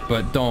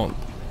 But don't.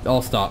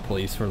 I'll stop,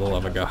 please, for the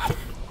love of God.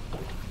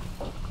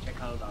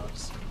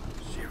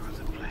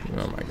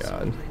 Oh my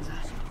God.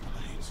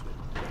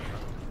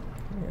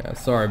 Yeah,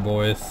 sorry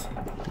boys.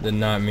 Did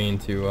not mean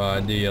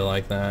to do you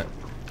like that.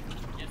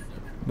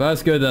 But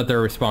it's good that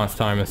their response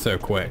time is so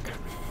quick.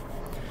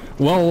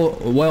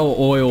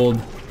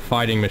 Well-oiled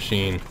fighting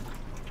machine.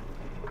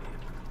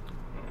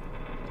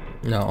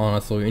 Now,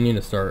 honestly, we need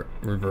to start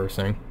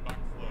reversing.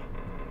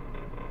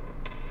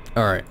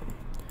 Alright.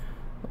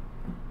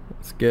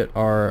 Let's get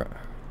our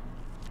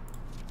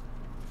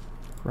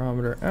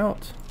barometer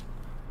out.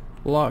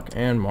 Lock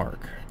and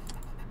mark.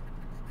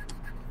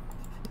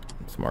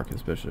 Let's mark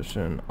his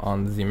position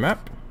on the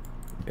map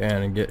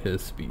and get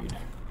his speed.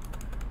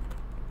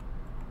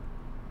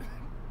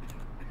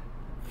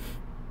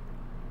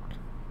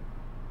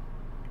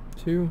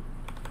 Two.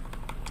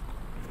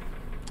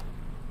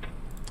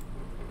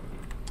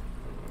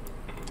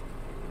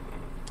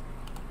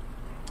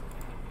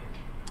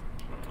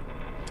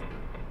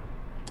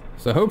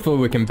 So hopefully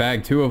we can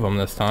bag 2 of them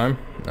this time.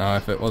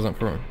 If it wasn't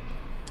for,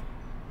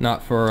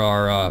 not for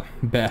our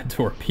bad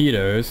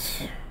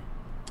torpedoes.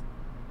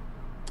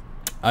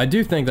 I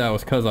do think that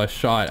was because I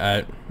shot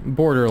at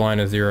borderline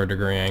a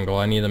 0-degree angle.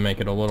 I need to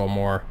make it a little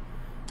more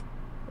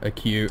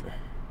acute.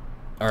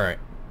 Alright.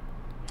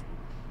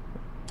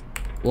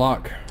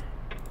 Lock.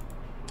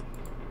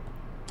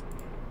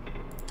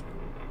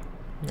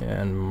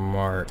 And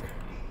mark.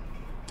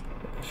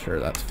 Sure,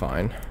 that's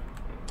fine.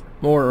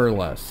 More or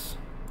less.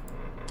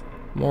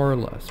 More or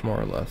less, more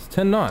or less.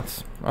 10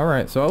 knots.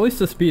 Alright, so at least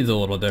the speed's a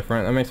little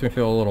different. That makes me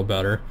feel a little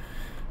better.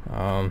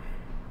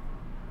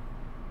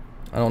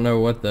 I don't know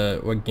what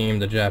game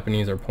the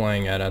Japanese are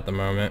playing at the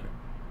moment.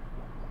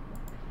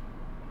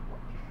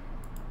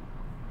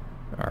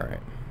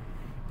 Alright.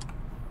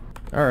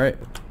 Alright,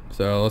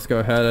 so let's go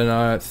ahead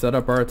and set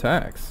up our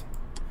attacks.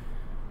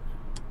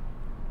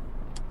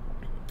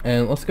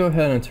 And let's go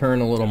ahead and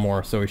turn a little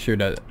more so we shoot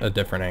at a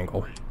different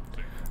angle.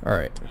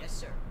 Alright. Yes,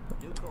 sir.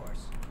 New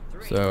course.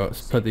 3, So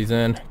let's put these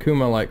in.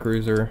 Kuma light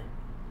cruiser.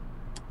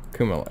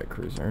 Kuma light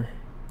cruiser.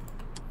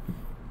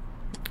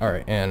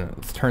 Alright, and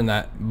let's turn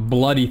that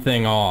bloody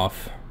thing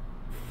off.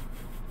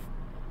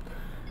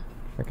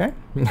 Okay.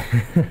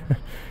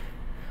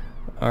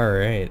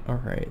 Alright,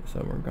 alright.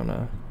 So we're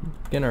gonna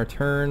begin our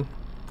turn.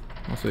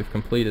 Once we've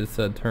completed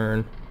said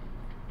turn.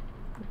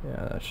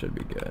 Yeah, that should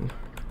be good.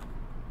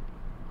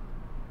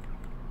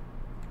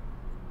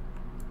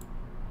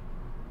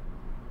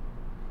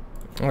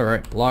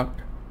 Alright,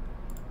 lock.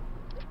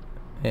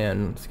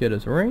 And let's get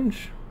his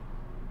range.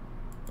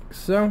 Like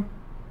so.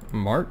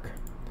 Mark.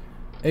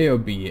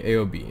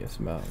 AOB is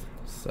about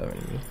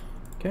 70.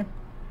 Okay.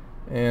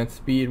 And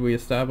speed we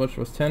established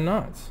was 10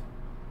 knots.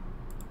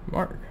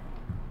 Mark.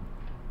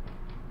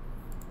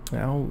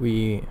 Now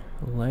we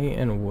lay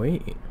and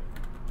wait.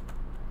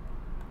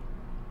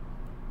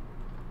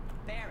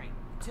 bearing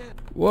 2.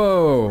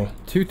 Whoa,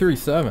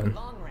 237.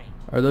 Long range.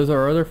 Are those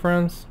our other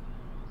friends?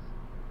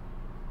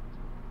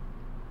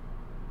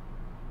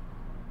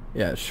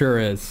 Yeah, it sure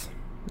is.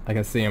 I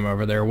can see him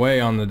over there, way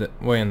in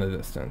the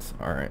distance.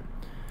 All right.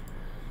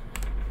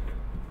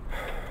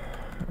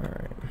 All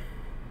right.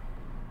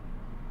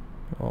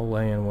 I'll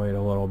lay and wait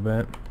a little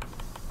bit.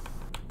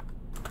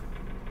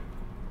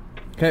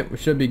 Okay, we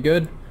should be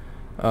good.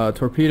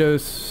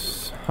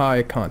 Torpedoes,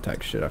 high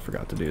contact. Shit, I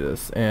forgot to do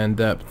this. And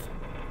depth.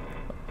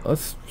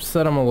 Let's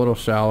set them a little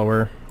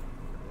shallower.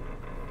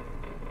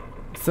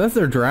 It says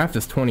their draft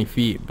is 20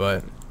 feet,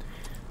 but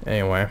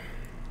anyway.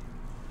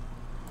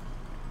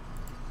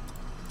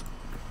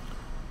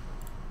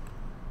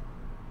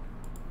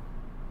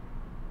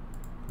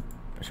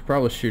 I should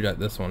probably shoot at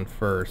this one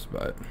first,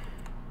 but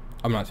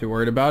I'm not too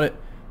worried about it.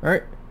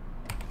 Alright.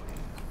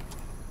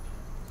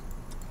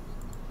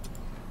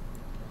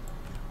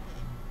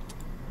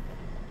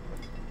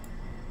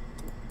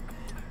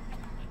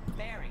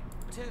 Bearing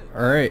 2.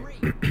 Alright.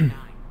 3, 9.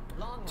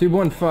 Long Tube range.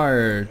 1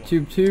 fire.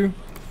 Tube 2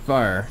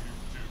 fire.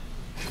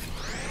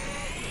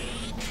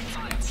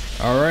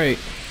 Alright.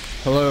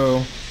 Hello.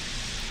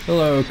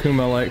 Hello,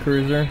 Kuma light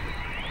cruiser.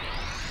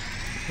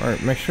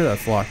 Alright, make sure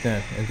that's locked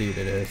in. Indeed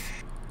it is.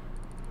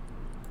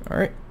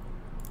 Alright.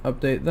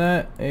 Update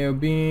that.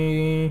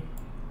 AOB.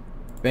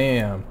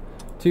 Bam.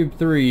 Tube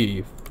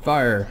 3,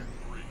 fire.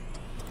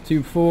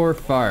 Tube 4,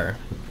 fire.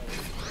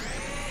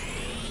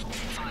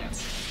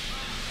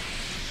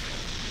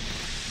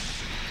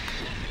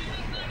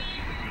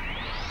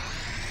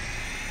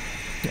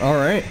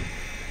 Alright.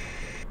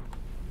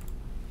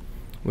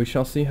 We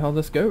shall see how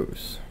this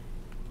goes.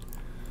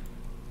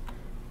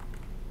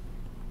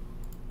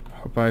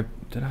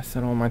 Did I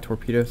set all my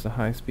torpedoes to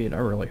high speed? I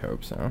really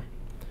hope so.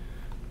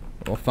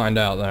 We'll find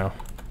out though.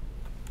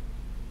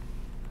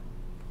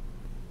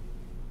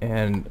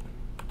 And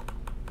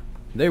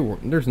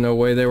there's no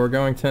way they were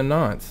going 10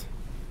 knots.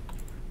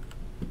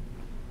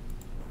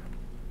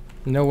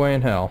 No way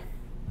in hell.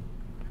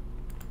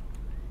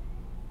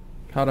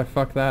 How'd I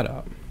fuck that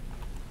up?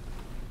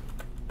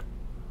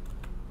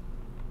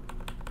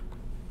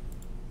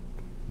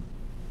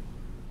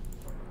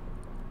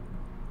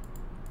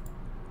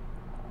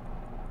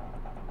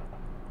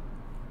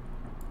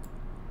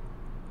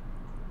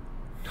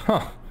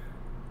 Huh.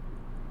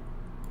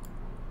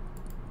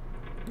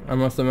 I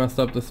must have messed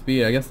up the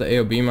speed. I guess the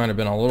AOB might have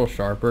been a little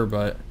sharper,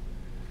 but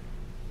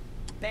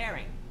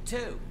Bearing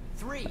 2,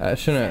 3. that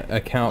shouldn't 7,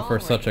 account for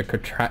long such a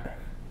range.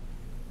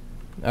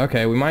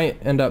 Okay, we might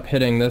end up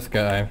hitting this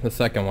guy, the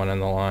second one in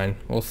the line.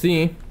 We'll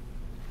see.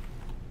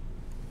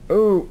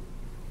 Oh,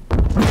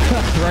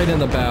 right in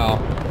the bow.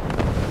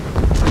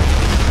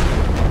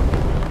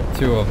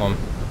 Two of them.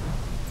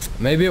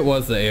 Maybe it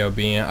was the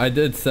AOB. I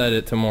did set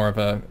it to more of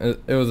a,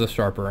 it was a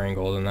sharper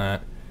angle than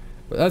that.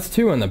 But that's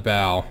two in the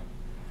bow.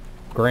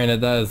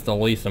 Granted, that is the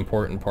least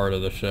important part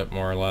of the ship,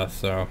 more or less,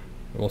 so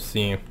we'll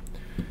see.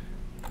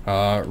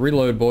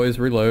 Reload, boys,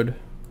 reload.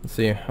 Let's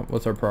see,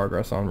 what's our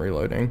progress on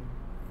reloading?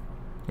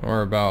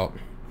 We're about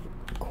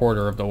a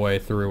quarter of the way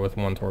through with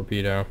one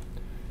torpedo.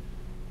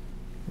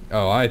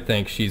 Oh, I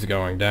think she's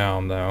going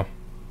down, though.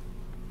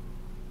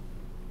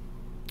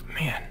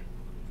 Man,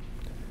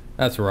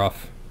 that's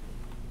rough.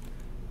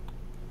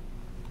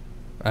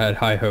 I had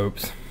high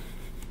hopes.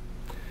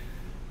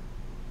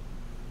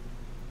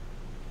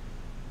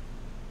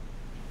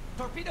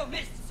 Torpedo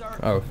missed, sir.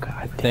 Oh,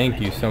 God,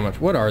 thank you so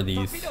much. What are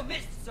these? Torpedo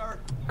missed, sir.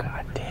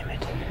 God damn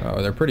it.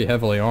 Oh, they're pretty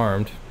heavily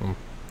armed.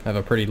 Have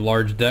a pretty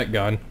large deck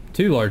gun.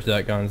 Two large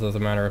deck guns, as a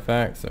matter of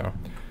fact, so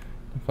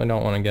definitely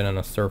don't want to get in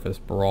a surface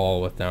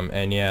brawl with them.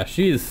 And yeah,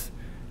 she is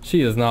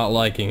not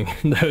liking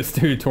those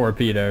two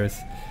torpedoes.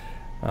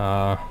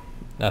 I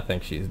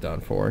think she's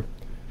done for.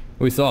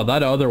 We saw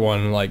that other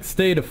one like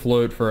stayed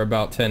afloat for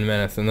about 10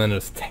 minutes and then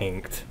just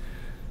tanked.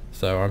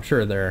 So I'm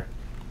sure they're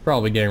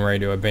probably getting ready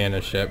to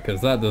abandon ship,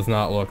 because that does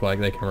not look like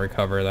they can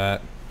recover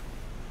that.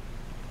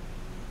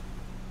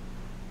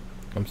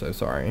 I'm so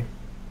sorry.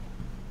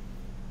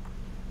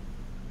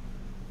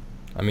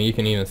 I mean, you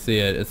can even see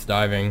it. It's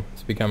diving.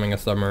 It's becoming a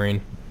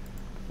submarine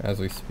as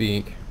we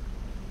speak.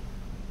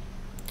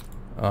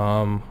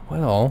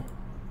 Well,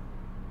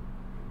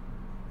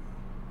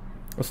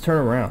 let's turn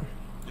around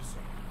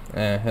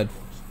and head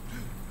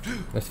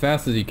as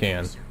fast as you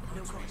can.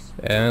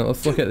 And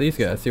let's look at these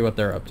guys, see what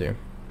they're up to.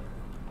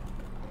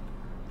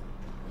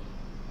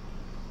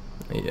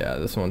 Yeah,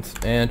 this one's,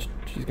 and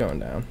she's going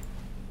down.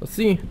 Let's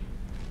see.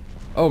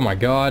 Oh my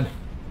God,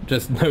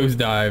 just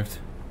nosedived.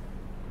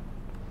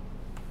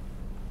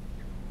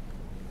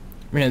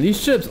 Man,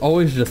 these ships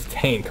always just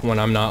tank when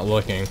I'm not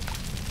looking.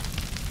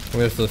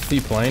 There's the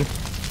seaplane.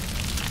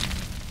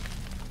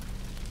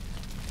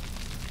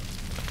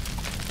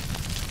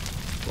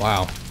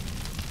 Wow.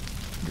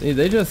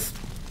 They just...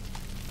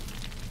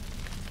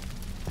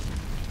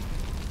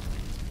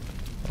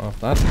 Oh,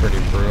 that's pretty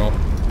brutal.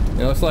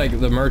 It looks like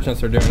the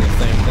merchants are doing the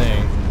same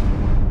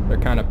thing. They're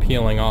kind of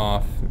peeling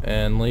off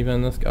and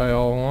leaving this guy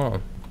all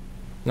alone.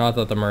 Not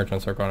that the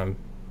merchants are going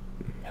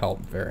to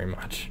help very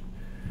much.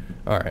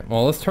 Alright,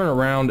 well, let's turn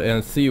around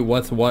and see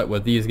what's what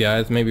with these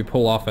guys. Maybe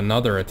pull off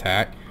another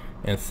attack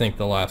and sink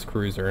the last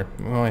cruiser.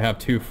 We only have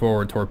 2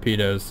 forward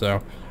torpedoes,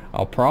 so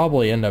I'll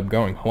probably end up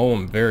going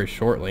home very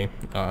shortly.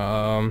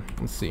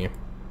 Let's see.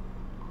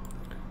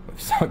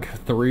 We've sunk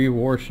 3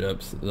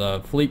 warships.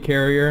 The fleet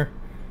carrier,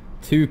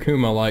 2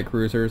 Kuma light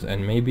cruisers,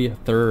 and maybe a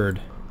 3rd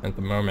at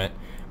the moment.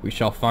 We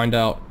shall find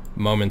out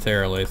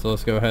momentarily, so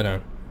let's go ahead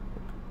and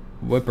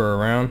whip her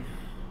around.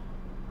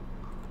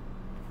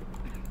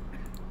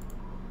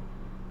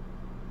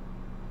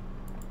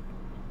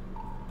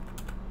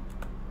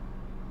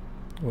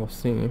 We'll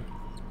see.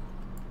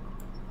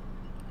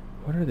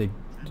 What are they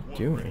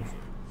doing?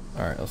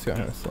 Alright, let's go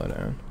ahead and slow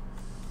down.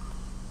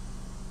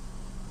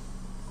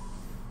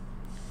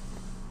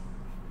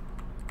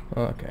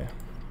 Okay.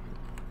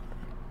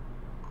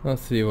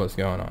 Let's see what's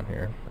going on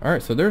here.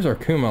 Alright, so there's our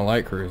Kuma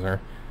light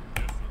cruiser.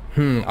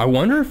 I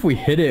wonder if we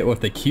hit it with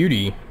the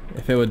cutie,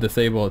 if it would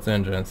disable its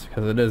engines,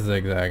 because it is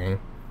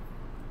zigzagging.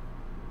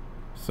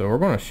 So we're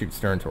going to shoot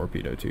stern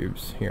torpedo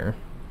tubes here.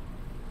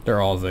 They're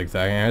all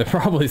zigzagging. I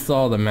probably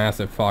saw the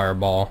massive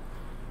fireball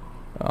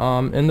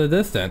in the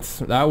distance.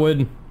 That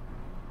would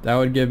That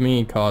would give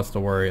me cause to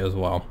worry as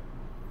well.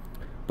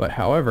 But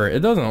however, it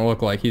doesn't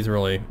look like he's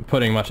really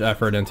putting much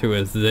effort into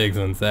his zigs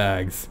and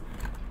zags.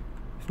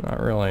 It's not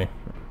really...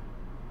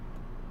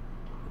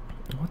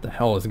 What the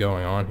hell is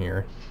going on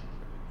here?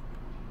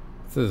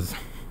 This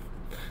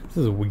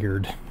is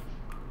weird.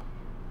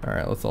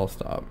 Alright, let's all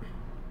stop.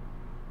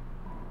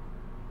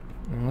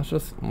 And let's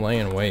just lay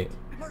in wait.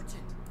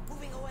 Merchant,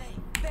 moving away.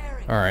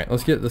 Bearing. Alright,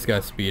 let's get this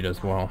guy's speed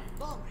as well.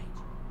 Long range.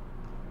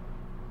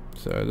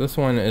 So this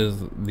one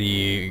is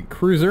the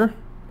cruiser.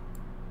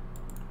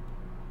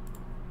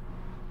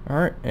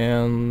 Alright,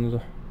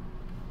 and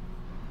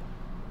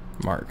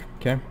mark,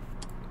 okay.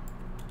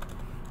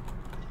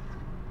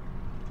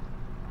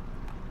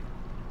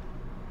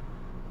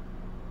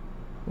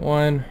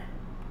 One.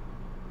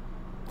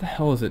 What the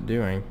hell is it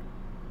doing?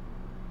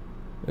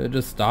 Did it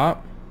just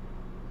stop?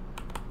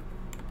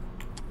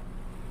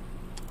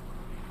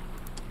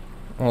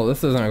 Well,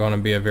 this isn't going to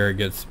be a very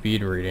good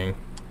speed reading.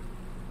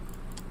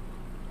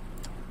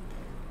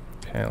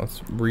 Okay, let's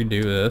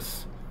redo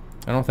this.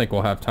 I don't think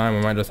we'll have time.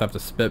 We might just have to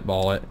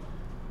spitball it.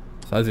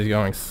 Besides, he's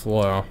going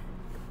slow.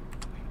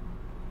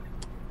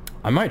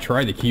 I might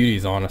try the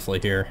cuties, honestly,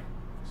 here.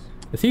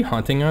 Is he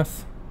hunting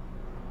us?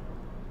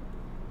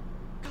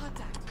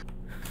 Contact.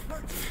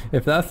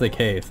 If that's the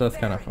case, that's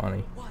kind of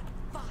funny.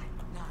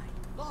 159.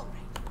 Long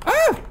range.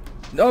 Ah!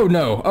 Oh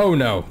no, oh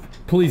no.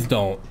 Please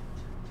don't.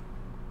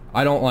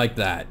 I don't like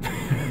that.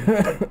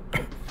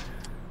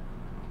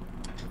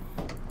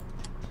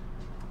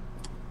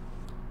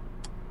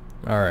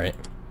 Alright.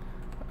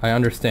 I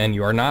understand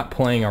you are not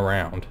playing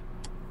around.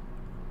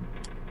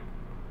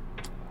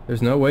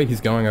 There's no way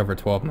he's going over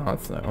 12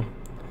 knots though.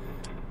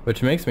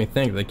 Which makes me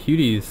think the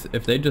cuties,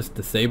 if they just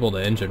disable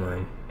the engine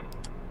room.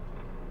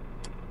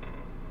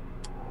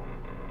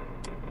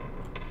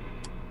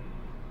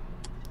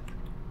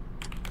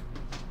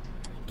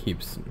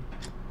 Keeps...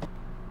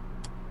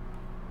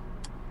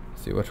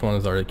 See which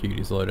ones are the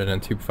cuties loaded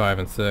in, 2, 5,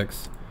 and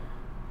 6.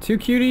 2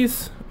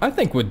 cuties, I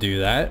think would do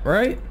that,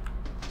 right?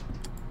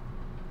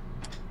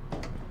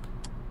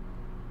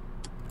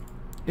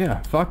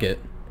 Yeah, fuck it.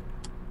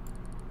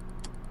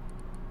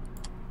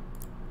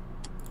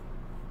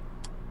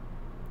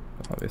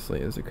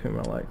 Obviously is a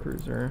Kuma light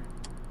cruiser.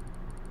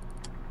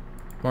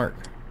 Mark.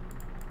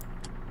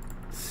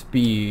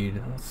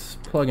 Speed. Let's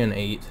plug in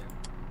 8.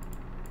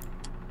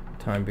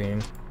 Time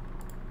being.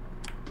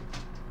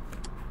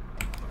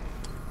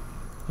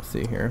 Let's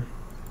see here.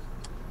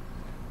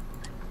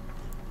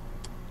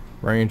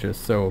 Range is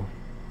so...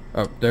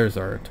 Oh, there's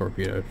our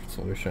torpedo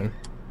solution.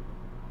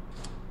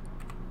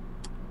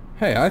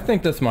 Hey, I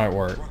think this might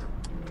work.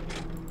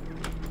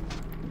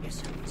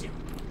 Yes, sir. 0.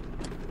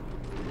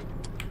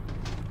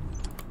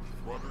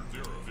 Roger,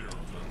 0, 0,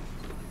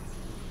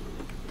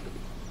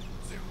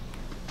 0.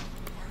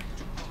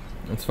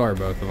 Let's fire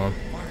both of them.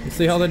 Let's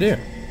see how they do.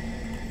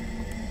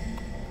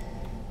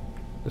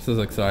 This is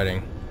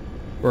exciting.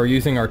 We're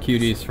using our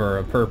cuties for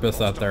a purpose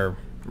that they're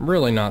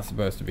really not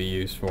supposed to be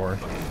used for.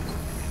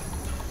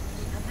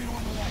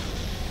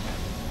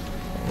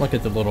 Look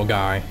at the little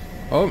guy.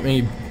 Oh,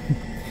 he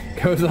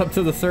goes up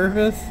to the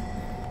surface?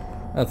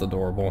 That's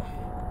adorable.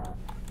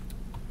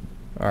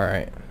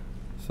 Alright.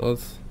 So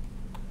let's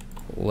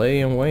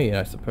lay and wait,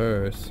 I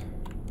suppose.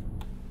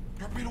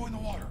 Torpedo in the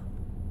water.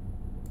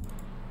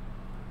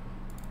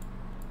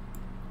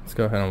 Let's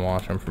go ahead and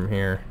watch him from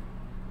here.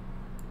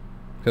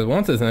 Because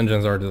once his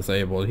engines are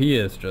disabled, he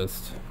is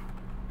just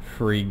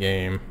free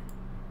game.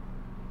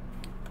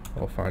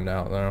 We'll find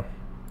out though.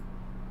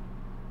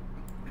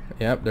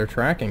 Yep, they're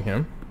tracking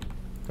him.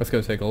 Let's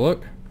go take a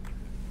look.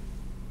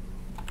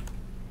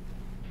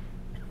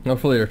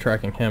 Hopefully they're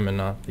tracking him and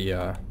not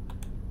the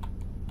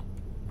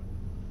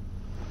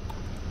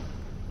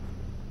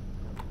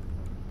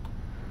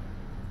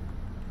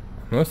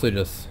mostly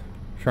just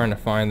trying to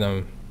find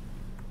them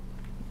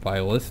by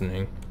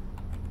listening.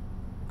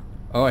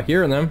 Oh, I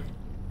hear them.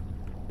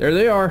 There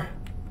they are.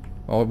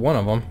 Oh, one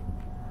of them.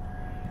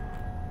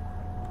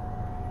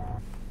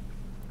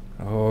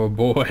 Oh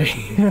boy.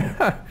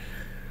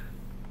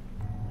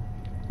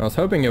 I was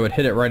hoping it would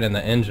hit it right in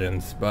the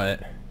engines, but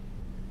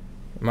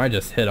it might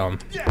just hit them.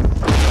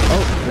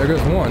 Oh, there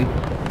goes one.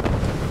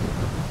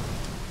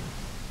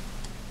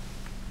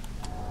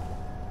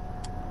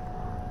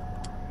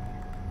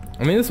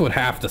 I mean, this would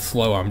have to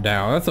slow them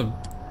down. It's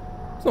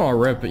not a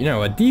rip, but you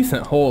know, a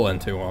decent hole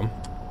into them.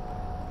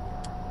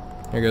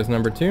 Here goes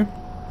number 2.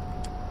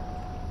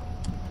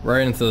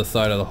 Right into the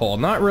side of the hole.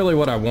 Not really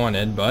what I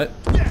wanted, but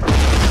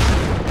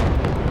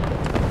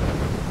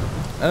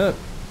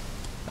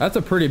that's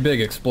a pretty big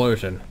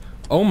explosion.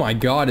 Oh my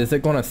god, is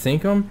it gonna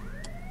sink them?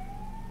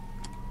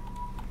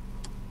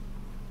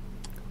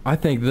 I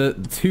think the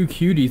 2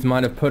 cuties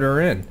might have put her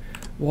in.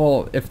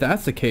 Well, if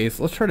that's the case,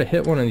 let's try to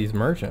hit one of these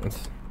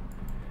merchants.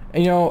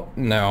 And, you know,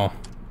 no.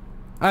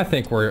 I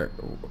think we're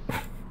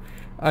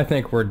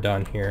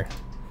done here.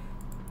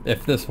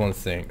 If this one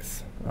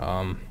sinks.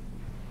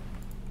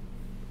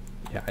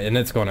 Yeah, and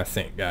it's gonna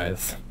sink,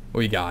 guys.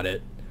 We got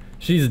it.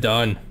 She's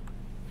done.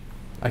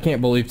 I can't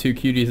believe 2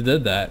 cuties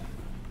did that.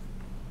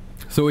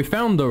 So we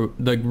found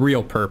the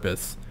real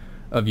purpose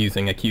of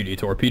using a QD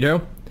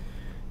torpedo.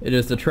 It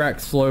is to track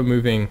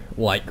slow-moving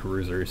light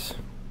cruisers.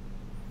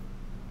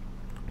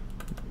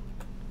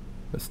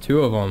 There's 2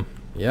 of them.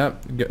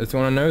 Yep, it's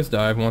going to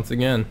nosedive once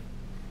again.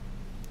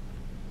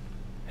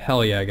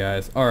 Hell yeah,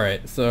 guys.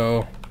 Alright,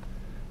 so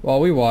while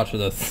we watch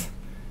this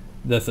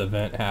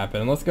event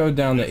happen, let's go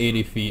down to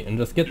 80 feet and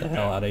just get the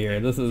hell out of here.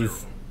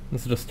 Let's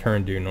just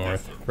turn due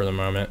north for the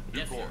moment.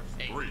 New course,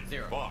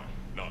 3-5-9.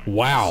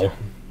 Wow.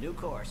 New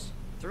course.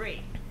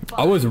 3.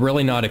 I was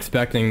really not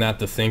expecting that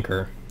to sink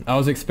her. I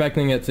was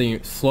expecting it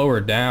to slow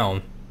her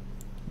down,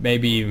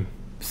 maybe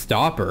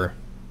stop her,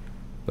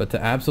 but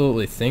to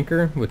absolutely sink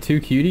her with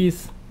 2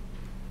 cuties?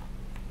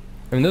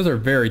 I mean, those are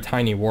very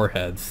tiny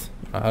warheads.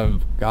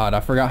 God, I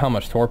forgot how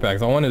much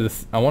Torpex.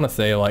 I want to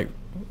say, like,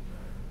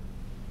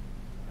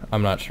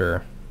 I'm not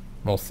sure.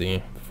 We'll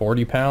see.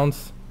 40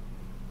 pounds?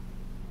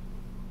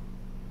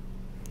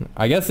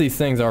 I guess these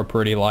things are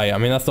pretty light. I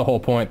mean, that's the whole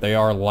point. They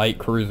are light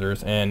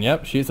cruisers. And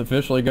yep, she's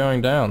officially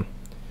going down.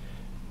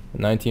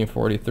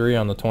 1943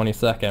 on the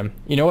 22nd.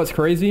 You know what's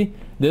crazy?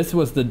 This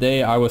was the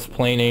day I was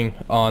planning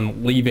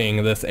on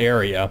leaving this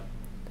area.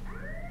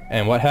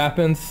 And what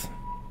happens?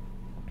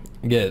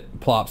 Get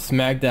plopped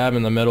smack dab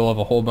in the middle of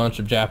a whole bunch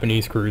of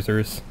Japanese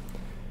cruisers.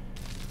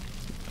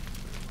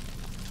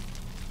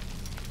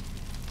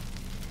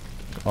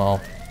 Oh.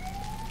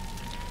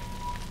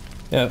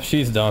 Yep,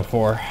 she's done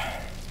for.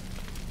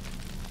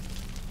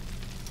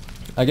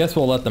 I guess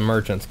we'll let the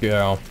merchants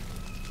go.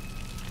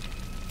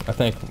 I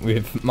think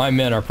my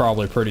men are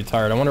probably pretty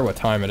tired. I wonder what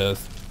time it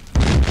is.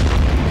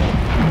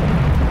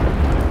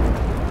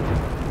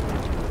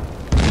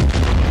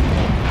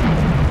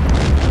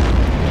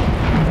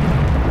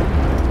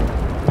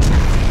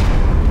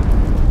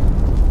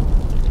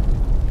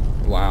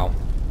 Wow.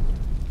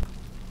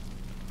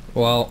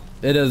 Well,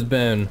 it has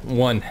been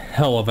one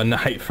hell of a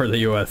night for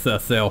the USS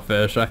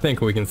Sailfish. I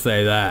think we can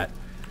say that.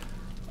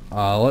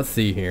 Let's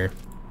see here.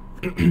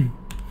 Let's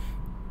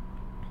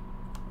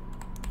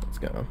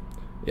go.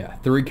 Yeah,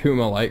 3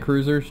 Kuma light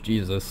cruisers.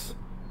 Jesus.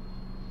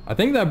 I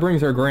think that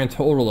brings our grand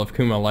total of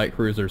Kuma light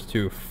cruisers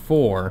to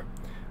 4.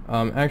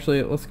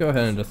 Actually, let's go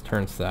ahead and just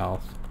turn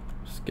south.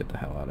 Just get the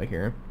hell out of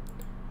here.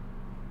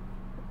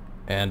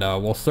 And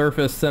we'll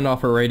surface, send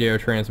off a radio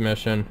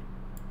transmission.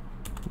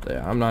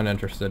 Yeah, I'm not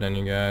interested in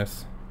you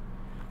guys.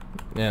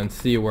 And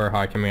see where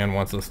High Command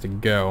wants us to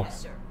go.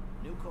 Yes, sir.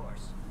 New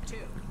course.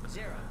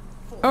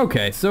 2-0-4.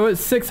 Okay, so it's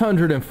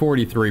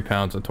 643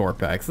 pounds of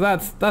Torpex.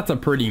 That's a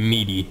pretty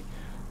meaty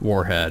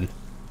warhead.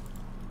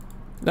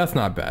 That's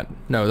not bad.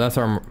 No, that's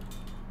our...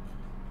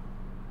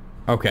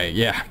 Okay,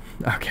 yeah.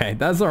 Okay,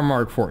 that's our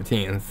Mark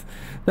 14s.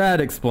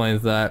 That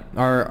explains that.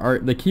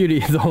 The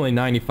QD is only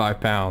 95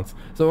 pounds.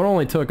 So it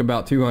only took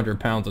about 200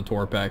 pounds of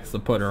Torpex to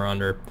put her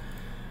under.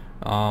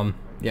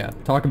 Yeah,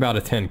 talk about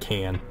a tin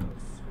can.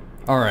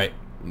 Alright,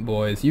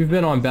 boys. You've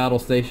been on battle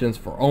stations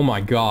for, oh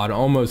my god,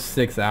 almost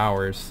 6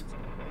 hours.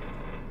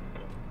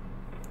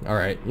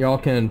 Alright, y'all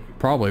can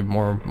probably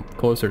more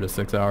closer to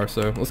 6 hours,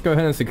 so let's go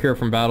ahead and secure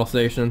from battle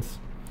stations.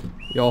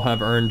 Y'all have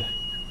earned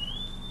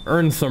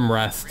some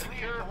rest.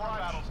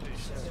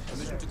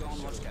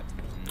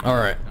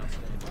 Alright,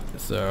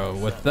 so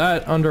with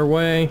that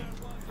underway,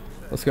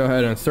 let's go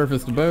ahead and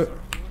surface the boat.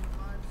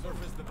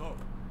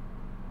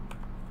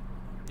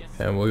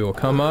 And we will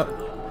come up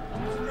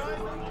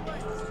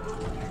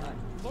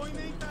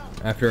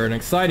after an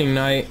exciting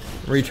night,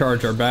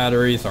 recharge our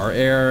batteries, our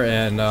air,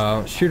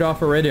 and shoot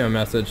off a radio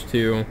message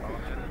to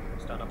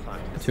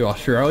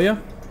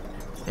Australia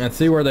and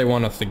see where they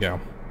want us to go.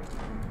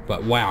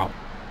 But wow,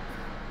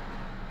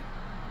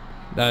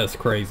 that is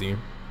crazy.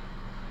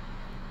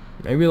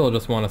 Maybe they'll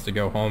just want us to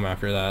go home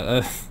after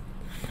that.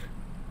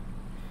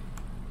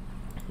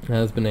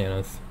 That's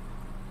bananas.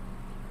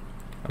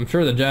 I'm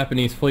sure the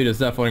Japanese fleet is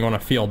definitely going to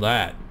feel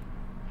that.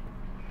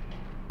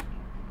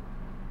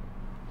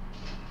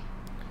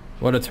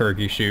 What a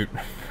turkey shoot.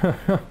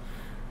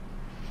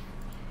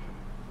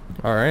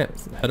 Alright,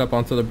 let's head up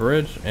onto the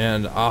bridge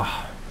and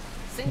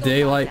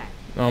daylight.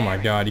 Oh my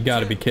god, you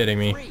gotta be kidding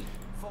me. 3-4.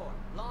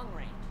 Long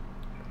range.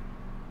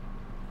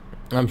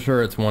 I'm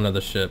sure it's one of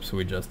the ships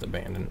we just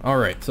abandoned.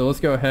 Alright, so let's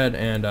go ahead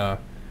and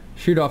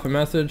shoot off a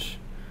message.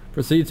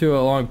 Proceed to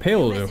along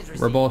Palu,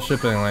 where both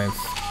shipping lanes.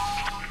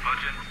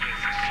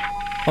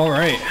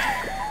 Alright,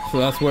 so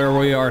that's where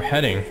we are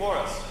heading.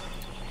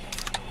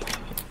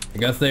 I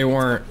guess they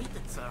weren't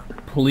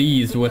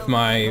pleased with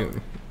my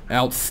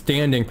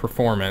outstanding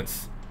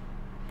performance,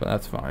 but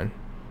that's fine.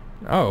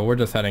 Oh, we're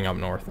just heading up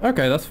north.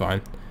 Okay, that's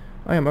fine.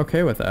 I am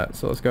okay with that.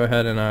 So let's go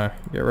ahead and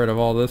get rid of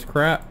all this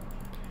crap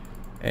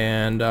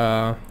and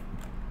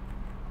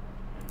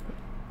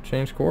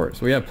change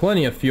course. We have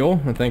plenty of fuel.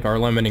 I think our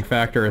limiting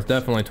factor is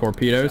definitely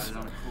torpedoes.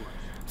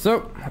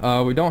 So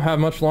we don't have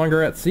much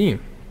longer at sea.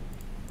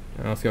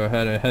 And let's go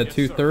ahead and head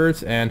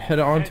 2/3 and head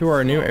on to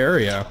our new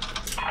area.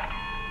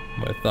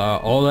 With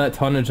all that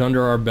tonnage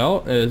under our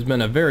belt, it has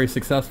been a very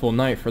successful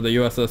night for the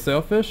USS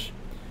Sailfish.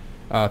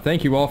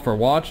 Thank you all for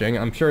watching.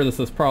 I'm sure this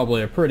is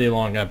probably a pretty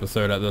long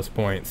episode at this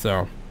point,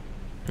 so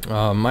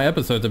My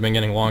episodes have been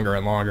getting longer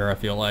and longer, I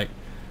feel like,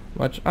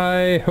 which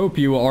I hope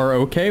you are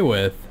okay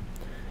with.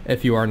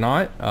 If you are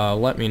not,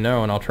 let me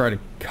know and I'll try to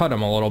cut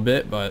them a little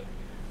bit, but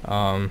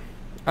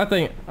I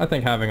think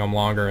having them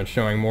longer and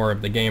showing more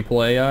of the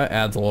gameplay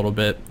adds a little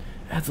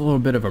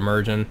bit of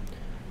immersion.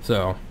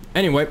 So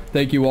anyway,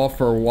 thank you all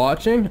for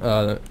watching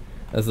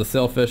as the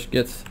sailfish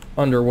gets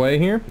underway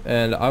here,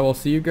 and I will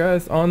see you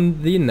guys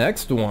on the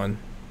next one.